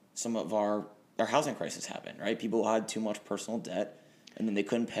how some of our housing crisis happened, right? People had too much personal debt, and then they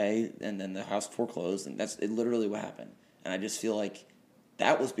couldn't pay, and then the house foreclosed, and that's literally what happened. And I just feel like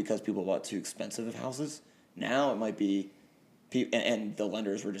that was because people bought too expensive of houses. Now it might be, and the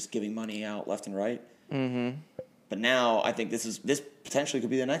lenders were just giving money out left and right. Mm-hmm. But now I think this potentially could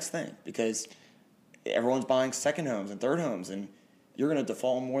be the next thing, because everyone's buying second homes and third homes, and you're going to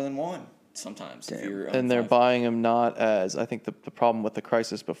default on more than one sometimes. If you're And they're buying them not as, I think the problem with the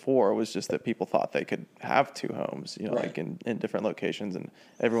crisis before was just that people thought they could have 2 homes, Right. like in different locations, and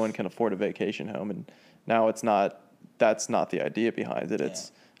everyone can afford a vacation home. And now that's not the idea behind it.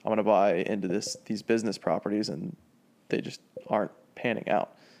 It's, I'm going to buy into these business properties, and they just aren't panning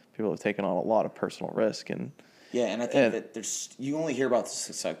out. People have taken on a lot of personal risk. And I think that you only hear about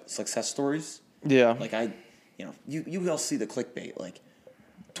the success stories. yeah, Like you all see the clickbait, like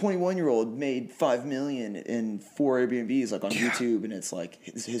 21-year-old made $5 million in 4 Airbnbs, like on YouTube, and it's like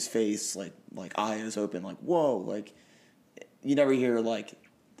his face, like eyes open, like whoa, like you never hear like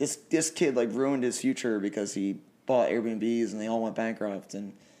this kid like ruined his future because he bought Airbnbs and they all went bankrupt,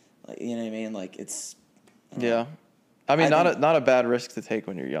 and like, you know what I mean, like it's yeah. I mean, not a bad risk to take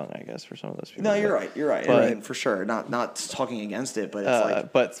when you're young, I guess, for some of those people. No, you're right, But, for sure. Not talking against it, but it's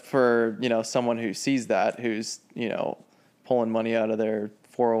like, but for someone who sees that, who's pulling money out of their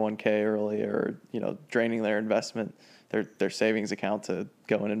 401k early, or draining their investment, their savings account to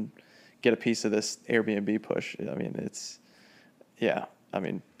go in and get a piece of this Airbnb push. I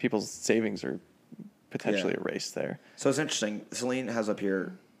mean, people's savings are potentially erased there. So it's interesting. Celine has up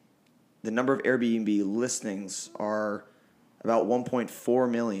here, the number of Airbnb listings are about 1.4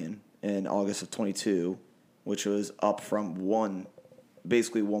 million in August of 22, which was up from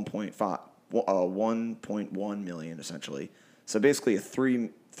 1.1 million essentially. So basically a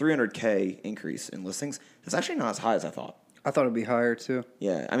 300K increase in listings. It's actually not as high as I thought. I thought it'd be higher too.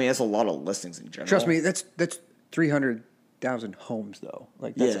 Yeah, I mean that's a lot of listings in general. Trust me, that's 300,000 homes though.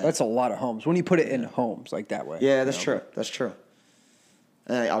 Like that's a lot of homes when you put it in homes like that way. Yeah, that's true. That's true.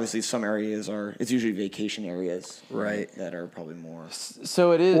 Obviously, some areas it's usually vacation areas, Right. that are probably more.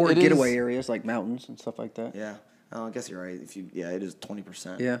 So it is, Or getaway areas like mountains and stuff like that. Yeah, I guess you're right. It is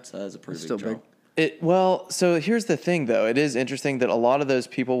 20%. Yeah. So that's a pretty It's big still jump. So here's the thing, though. It is interesting that a lot of those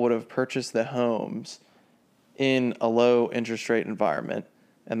people would have purchased the homes in a low interest rate environment,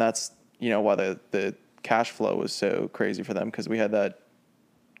 and that's why the cash flow was so crazy for them, because we had that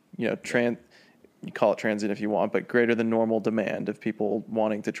you call it transient if you want, but greater than normal demand of people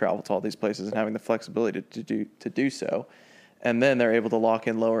wanting to travel to all these places and having the flexibility to do so. And then they're able to lock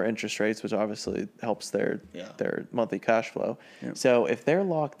in lower interest rates, which obviously helps their monthly cash flow. Yep. So if they're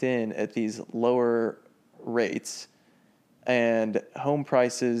locked in at these lower rates, and home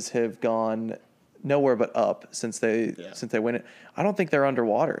prices have gone nowhere but up since they went in, I don't think they're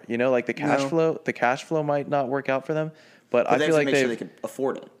underwater. Like the cash flow might not work out for them, but I feel like they can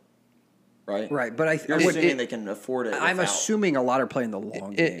afford it. Right, but you're assuming they can afford it. I'm assuming a lot are playing the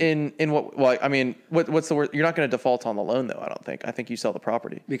long game. In what? Well, I mean, what's the word? You're not going to default on the loan, though. I don't think. I think you sell the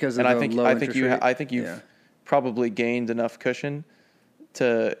property because of the low interest rate? I think you've probably gained enough cushion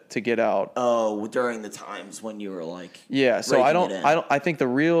to get out. Oh, during the times when you were like, So I think the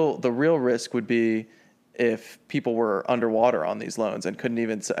real risk would be if people were underwater on these loans and couldn't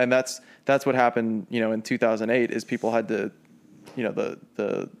even. And that's what happened. In 2008, is people had to,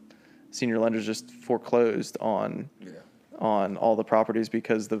 the senior lenders just foreclosed on all the properties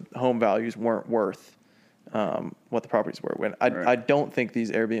because the home values weren't worth what the properties were. When I don't think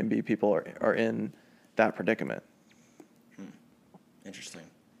these Airbnb people are in that predicament. Interesting.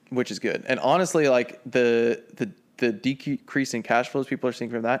 Which is good. And honestly, like the decrease in cash flows people are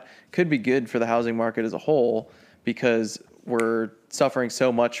seeing from that could be good for the housing market as a whole, because we're suffering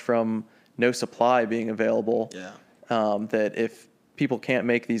so much from no supply being available. That if people can't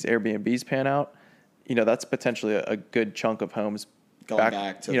make these Airbnbs pan out, that's potentially a good chunk of homes Going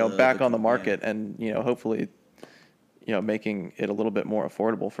back to back on the market, and hopefully, making it a little bit more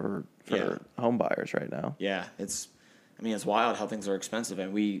affordable for home buyers right now. Yeah, it's wild how things are expensive,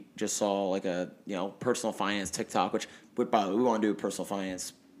 and we just saw like a personal finance TikTok, which by the way, we want to do a personal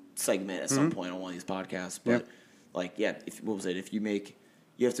finance segment at some point on one of these podcasts. But if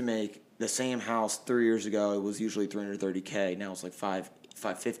you have to make the same house 3 years ago, it was usually $330K. Now it's like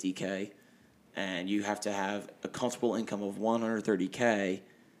 $550K, and you have to have a comfortable income of $130K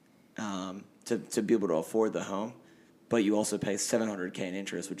to be able to afford the home. But you also pay $700K in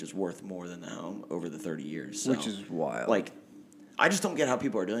interest, which is worth more than the home over the 30 years. So, which is wild. Like, I just don't get how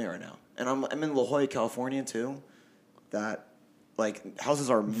people are doing it right now. And I'm in La Jolla, California, too. That, like, houses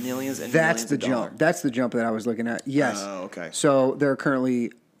are millions and That's millions the of jump. dollars. That's the jump that I was looking at. Yes. Oh, okay. So there are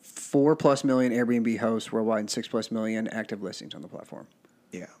currently 4+ million Airbnb hosts worldwide and 6+ million active listings on the platform.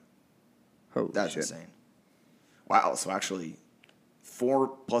 Yeah. Holy That's shit. insane. Wow. So actually,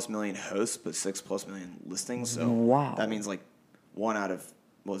 4+ million hosts, but 6+ million listings. So wow. that means like one out of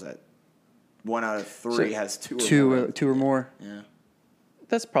 3 has two or more. Yeah.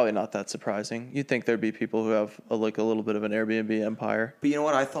 That's probably not that surprising. You'd think there'd be people who have a little bit of an Airbnb empire. But you know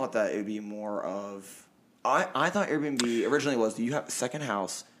what? I thought that it would be more of. I thought Airbnb originally was, do you have a second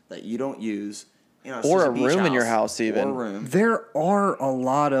house that you don't use? It's Or just a beach room in your house, even. Or a room. There are a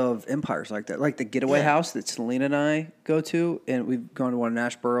lot of empires like that, like the getaway house that Selena and I go to, and we've gone to one in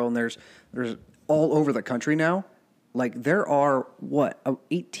Asheboro, and there's all over the country now. Like there are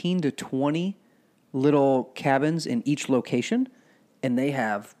 18 to 20 little cabins in each location, and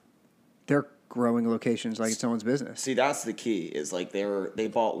they're growing locations like it's someone's business. See, that's the key. Is like they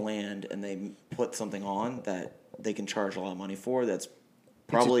bought land and they put something on that they can charge a lot of money for. That's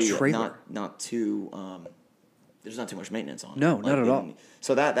probably not too. There's not too much maintenance on. No, it. not at all.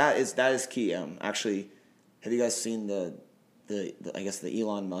 So that is key. Actually, have you guys seen the I guess the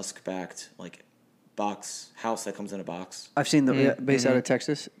Elon Musk backed like box house that comes in a box? I've seen the based out of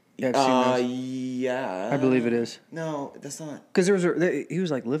Texas. Yeah, I've seen those. Yeah. I believe it is. No, that's not. Because he was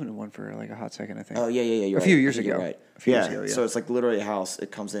like living in one for like a hot second, I think. Oh yeah. You're a few right. years I think ago. You're right. A few years ago, yeah. So it's like literally a house.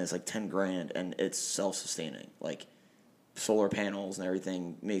 It comes in. It's like $10,000, and it's self-sustaining. Like solar panels and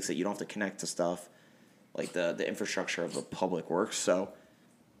everything makes it. You don't have to connect to stuff. Like the infrastructure of the public works. So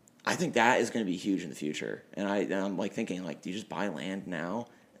I think that is going to be huge in the future. And I'm like thinking like, do you just buy land now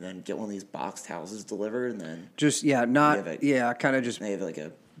and then get one of these boxed houses delivered and then just kind of just they have like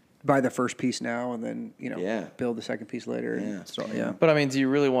a. Buy the first piece now and then, build the second piece later. Yeah. So, yeah. But I mean, do you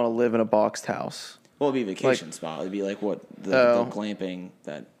really want to live in a boxed house? Well, it'd be a vacation spot. It'd be like what the glamping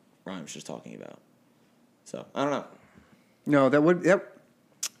that Ryan was just talking about. So, I don't know. No,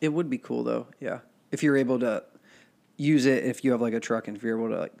 it would be cool though. Yeah. If you're able to use it, if you have like a truck and if you're able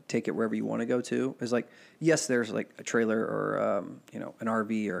to like take it wherever you want to go to, it's like, yes, there's like a trailer or, an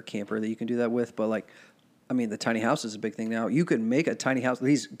RV or a camper that you can do that with, but like, I mean, the tiny house is a big thing now. You could make a tiny house.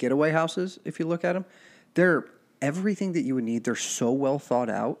 These getaway houses, if you look at them, they're everything that you would need. They're so well thought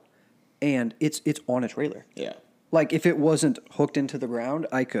out, and it's on a trailer. Yeah. Like if it wasn't hooked into the ground,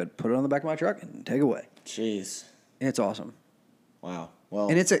 I could put it on the back of my truck and take it away. Jeez. And it's awesome. Wow. Well.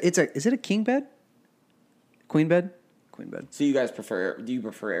 And is it a king bed? Queen bed? Queen bed. So you guys do you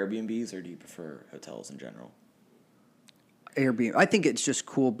prefer Airbnbs or do you prefer hotels in general? Airbnb. I think it's just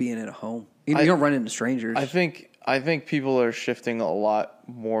cool being in a home. You don't run into strangers. I think people are shifting a lot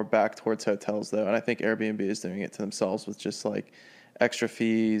more back towards hotels though, and I think Airbnb is doing it to themselves with just like extra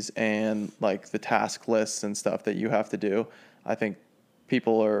fees and like the task lists and stuff that you have to do. I think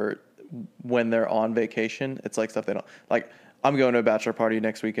people are, when they're on vacation, it's like stuff they don't like. I'm going to a bachelor party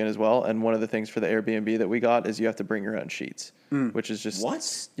next weekend as well, and one of the things for the Airbnb that we got is you have to bring your own sheets, which is just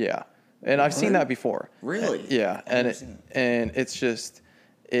what? Yeah. And I've seen that before. Really? Yeah. And it's just,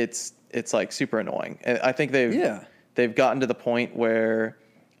 it's like super annoying. And I think they've gotten to the point where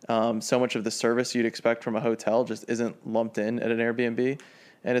so much of the service you'd expect from a hotel just isn't lumped in at an Airbnb.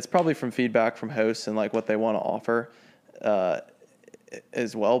 And it's probably from feedback from hosts and like what they want to offer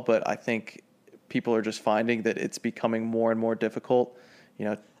as well. But I think people are just finding that it's becoming more and more difficult,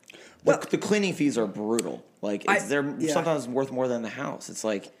 The cleaning fees are brutal. Like they're sometimes worth more than the house. It's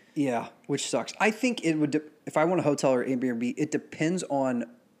like. Yeah, which sucks. I think it would, if I want a hotel or Airbnb, it depends on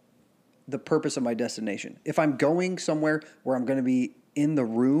the purpose of my destination. If I'm going somewhere where I'm going to be in the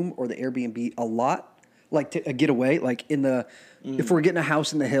room or the Airbnb a lot, like a getaway, like if we're getting a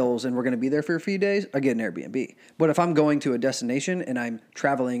house in the hills and we're going to be there for a few days, I get an Airbnb. But if I'm going to a destination and I'm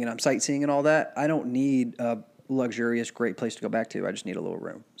traveling and I'm sightseeing and all that, I don't need a luxurious, great place to go back to. I just need a little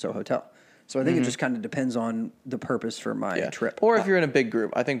room. So hotel. So I think it just kind of depends on the purpose for my trip. Or if you're in a big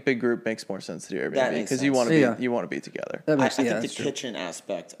group, I think big group makes more sense to do Airbnb That makes because you sense. want to be Yeah. you want to be together. That I makes, think the that's true. kitchen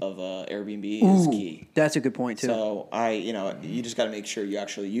aspect of Airbnb is key. That's a good point too. So you just got to make sure you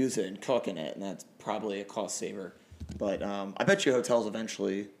actually use it and cook in it, and that's probably a cost saver. But I bet you hotels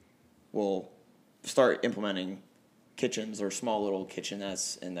eventually will start implementing kitchens or small little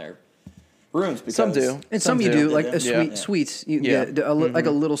kitchenettes in their rooms. Because Some do. And some you do, like a Yeah. suites. You can Yeah. get like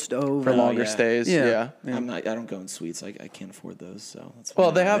a little stove. For and- longer yeah. stays. Yeah. Yeah. I don't go in suites. I can't afford those. So that's Well,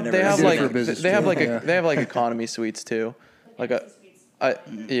 fine. they I have never they have did it like for business they have too. like Yeah. they have like economy suites too, like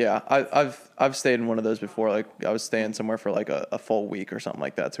I've stayed in one of those before. Like I was staying somewhere for like a full week or something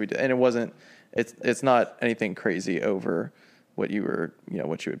like that. So we did, and it wasn't it's not anything crazy over what you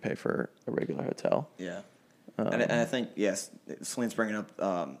would pay for a regular hotel. Yeah. And I think, yes, Celine's bringing up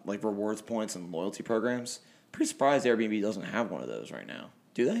like rewards points and loyalty programs. Pretty surprised Airbnb doesn't have one of those right now.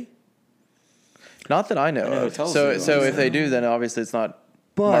 Do they? Not that I know know of. hotels So do, so if obviously. they do, then obviously it's not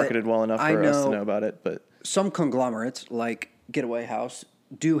But marketed well enough I for us to know- know about it. But Some conglomerates like Getaway House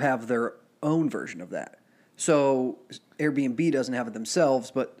do have their own version of that. So Airbnb doesn't have it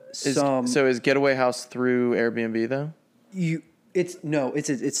themselves, but is Getaway House through Airbnb though? it's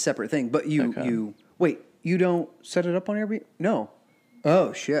a separate thing. But Okay. you don't set it up on Airbnb? No.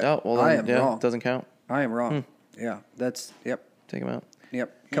 Oh shit. Oh well, I then, am yeah, wrong. doesn't count. I am wrong. Yeah, that's yep. Take them out.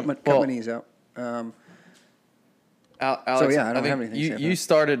 Cut my Well- knees out. Alex, yeah, I don't think have anything to say about you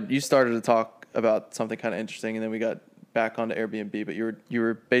that. started to talk about something kind of interesting, and then we got back onto Airbnb. But you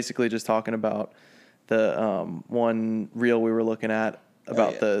were basically just talking about the one reel we were looking at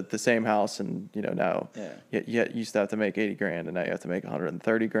about the same house, and now you used to have to make $80,000, and now you have to make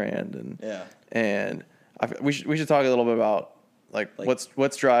 $130,000, and we should talk a little bit about like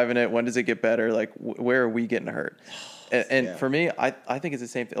what's driving it, when does it get better, like where are we getting hurt, and for me, I think it's the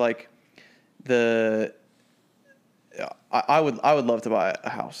same thing. Like I would love to buy a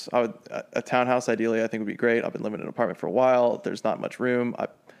house. A townhouse ideally I think would be great. I've been living in an apartment for a while. There's not much room. I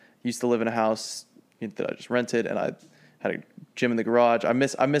used to live in a house that I just rented, and I had a gym in the garage. I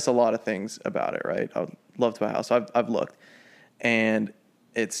miss a lot of things about it, right? I would love to buy a house. So I've looked, and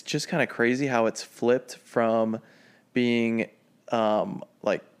it's just kind of crazy how it's flipped from being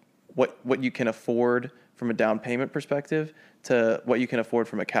like what you can afford from a down payment perspective to what you can afford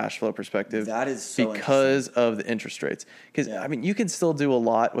from a cash flow perspective. That is so because of the interest rates. Because I mean, you can still do a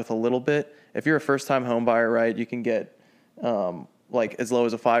lot with a little bit. If you're a first-time home buyer, right, you can get like as low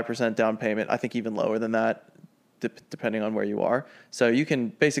as a 5% down payment. I think even lower than that, depending on where you are. So you can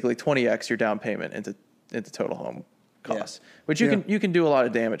basically 20x your down payment into total home costs, which you can do a lot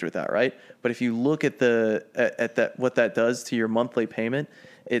of damage with that, right? But if you look at that what that does to your monthly payment,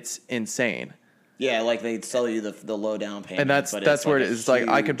 it's insane. Yeah, like they sell you the low down payment, And that's where it is. It's like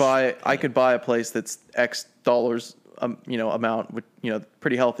I could buy a place that's X dollars, amount, with,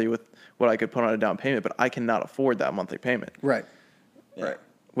 pretty healthy with what I could put on a down payment, but I cannot afford that monthly payment. Right. Yeah. Right.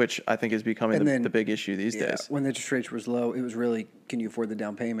 Which I think is becoming the big issue these days. When the interest rates was low, it was really, can you afford the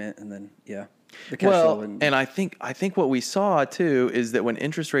down payment? And then, the cash flow. And I think what we saw too is that when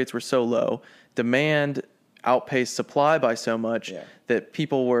interest rates were so low, demand outpaced supply by so much that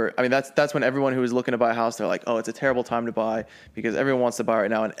people were, I mean, that's when everyone who was looking to buy a house, they're like, oh, it's a terrible time to buy because everyone wants to buy right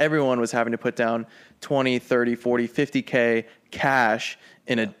now. And everyone was having to put down 20, 30, 40, 50K cash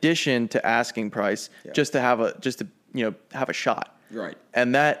in addition to asking price just to have a shot. Right.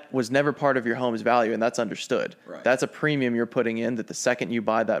 And that was never part of your home's value, and that's understood. Right. That's a premium you're putting in that the second you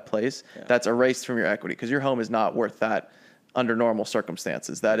buy that place, that's erased from your equity because your home is not worth that under normal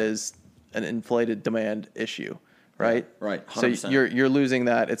circumstances. That is an inflated demand issue, right? Right. 100%. So you're losing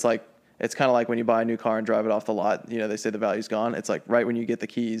that. It's kind of like when you buy a new car and drive it off the lot. They say the value's gone. It's like right when you get the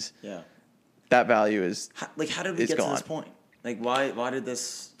keys. Yeah. That value is how did we get to this point? Like why did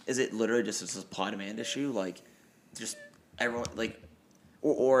this? Is it literally just a supply demand issue? Like just everyone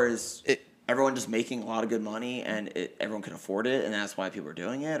or is everyone just making a lot of good money and everyone can afford it and that's why people are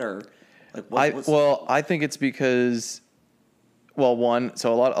doing it, or like I think it's because, well, one,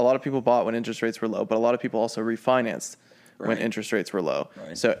 so a lot of people bought when interest rates were low, but a lot of people also refinanced when interest rates were low.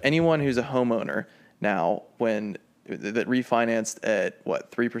 Right. So anyone who's a homeowner now, that refinanced at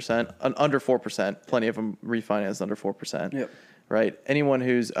 3%, under 4%, plenty of them refinanced under 4%. Yep. Right. Anyone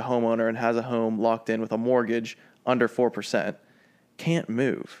who's a homeowner and has a home locked in with a mortgage under 4% can't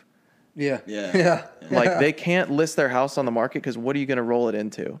move. Yeah. Like they can't list their house on the market because what are you going to roll it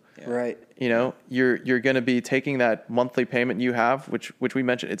into? Yeah. Right. You're going to be taking that monthly payment you have, which we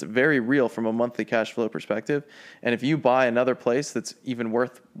mentioned, it's very real from a monthly cash flow perspective. And if you buy another place that's even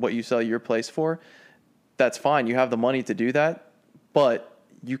worth what you sell your place for, that's fine. You have the money to do that, but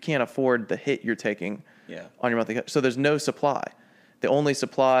you can't afford the hit you're taking Yeah. on your monthly. So there's no supply. The only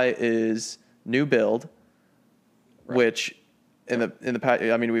supply is new build, which in the past,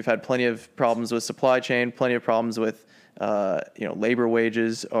 I mean, we've had plenty of problems with supply chain, plenty of problems with labor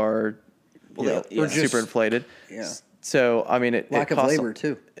wages are super inflated. Yeah. So I mean, Lack it of labor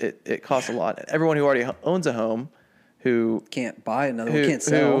too. It costs a lot. Everyone who already owns a home, who Can't buy another one, can't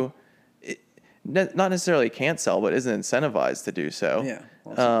sell. not necessarily can't sell, but isn't incentivized to do so. Yeah.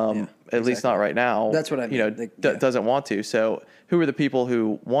 Well, At least not right now. That's what I mean. Doesn't want to. So who are the people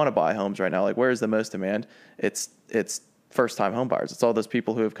who want to buy homes right now? Like, where is the most demand? It's first time home buyers. It's all those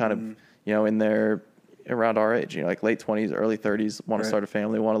people who have kind of, in their around our age, like late 20s, early 30s, want to start a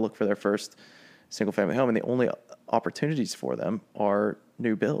family, want to look for their first single family home. And the only opportunities for them are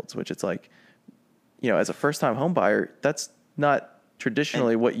new builds, which it's like, as a first time home buyer, that's not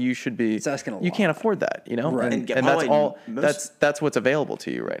traditionally what you should be. It's asking a lot. You can't afford that, Right. And that's all. That's what's available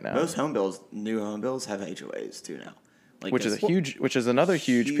to you right now. Most new home builds have HOAs too now, which is another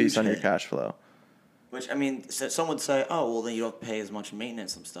huge piece on your cash flow. Which, I mean, some would say, oh, well, then you don't pay as much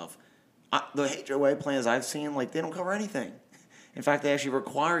maintenance and stuff. The HOA plans I've seen, they don't cover anything. In fact, they actually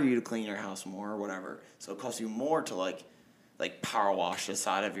require you to clean your house more or whatever. So it costs you more to, power wash the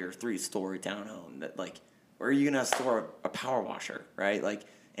side of your 3-story townhome. That, where are you going to store a power washer, right?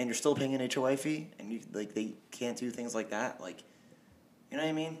 And you're still paying an HOA fee, and they can't do things like that. You know what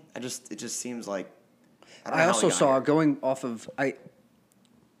I mean? It just seems like. I also saw going off of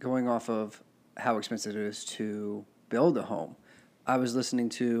how expensive it is to build a home. I was listening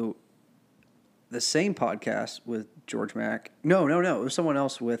to the same podcast with George Mack. No. It was someone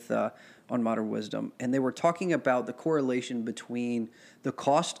else with on Modern Wisdom, and they were talking about the correlation between the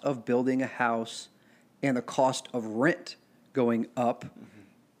cost of building a house and the cost of rent going up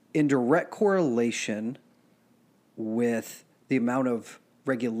in direct correlation with the amount of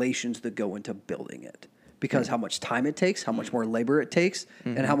regulations that go into building it. Because how much time it takes, how much more labor it takes,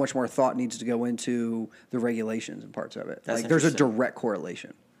 and how much more thought needs to go into the regulations and parts of it. There's a direct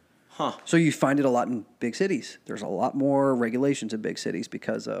correlation. Huh. So you find it a lot in big cities. There's a lot more regulations in big cities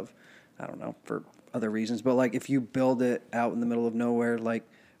because of, I don't know, for other reasons. But if you build it out in the middle of nowhere,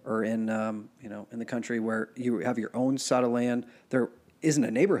 or in in the country where you have your own side of land, there isn't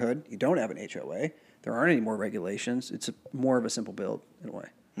a neighborhood. You don't have an HOA. There aren't any more regulations. It's more of a simple build in a way.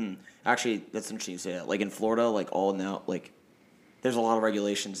 Actually, that's interesting you say that. In Florida, there's a lot of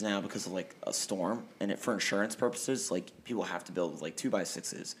regulations now because of a storm, and for insurance purposes, people have to build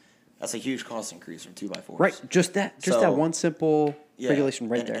 2x6s. That's a huge cost increase from 2x4s. Right, just that one simple regulation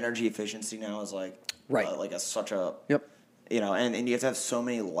right there. Energy efficiency now is such a yep. And you have to have so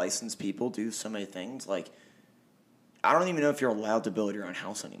many licensed people do so many things. I don't even know if you're allowed to build your own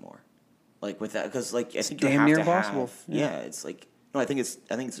house anymore. With that, because I think you damn have near to impossible. It's no, I think it's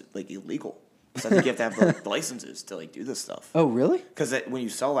illegal. So I think you have to have the licenses to do this stuff. Oh, really? Because when you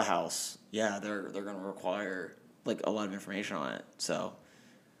sell the house, they're going to require a lot of information on it. So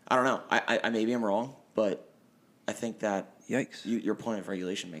I don't know. I maybe I'm wrong, but I think that yikes, your point of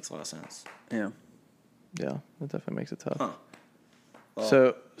regulation makes a lot of sense. Yeah. Yeah, that definitely makes it tough. Huh.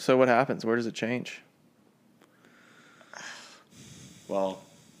 Well, so what happens? Where does it change? Well,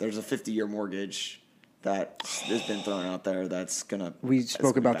 there's a 50-year mortgage that has been thrown out there. We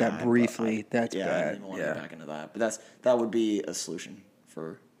spoke about that briefly. That's bad. I didn't want to get back into that, but that would be a solution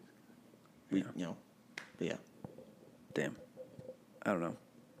for but yeah. Damn. I don't know.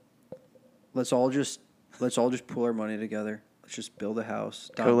 Let's all just pull our money together. Let's just build a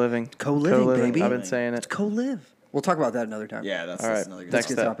house. Co-living, baby. I've been saying it. Let's co-live. We'll talk about that another time. Yeah, that's all right. another good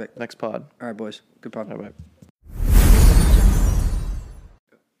Next topic. Next pod. All right, boys. Good pod. All right.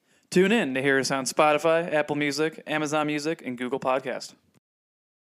 Tune in to hear us on Spotify, Apple Music, Amazon Music, and Google Podcast.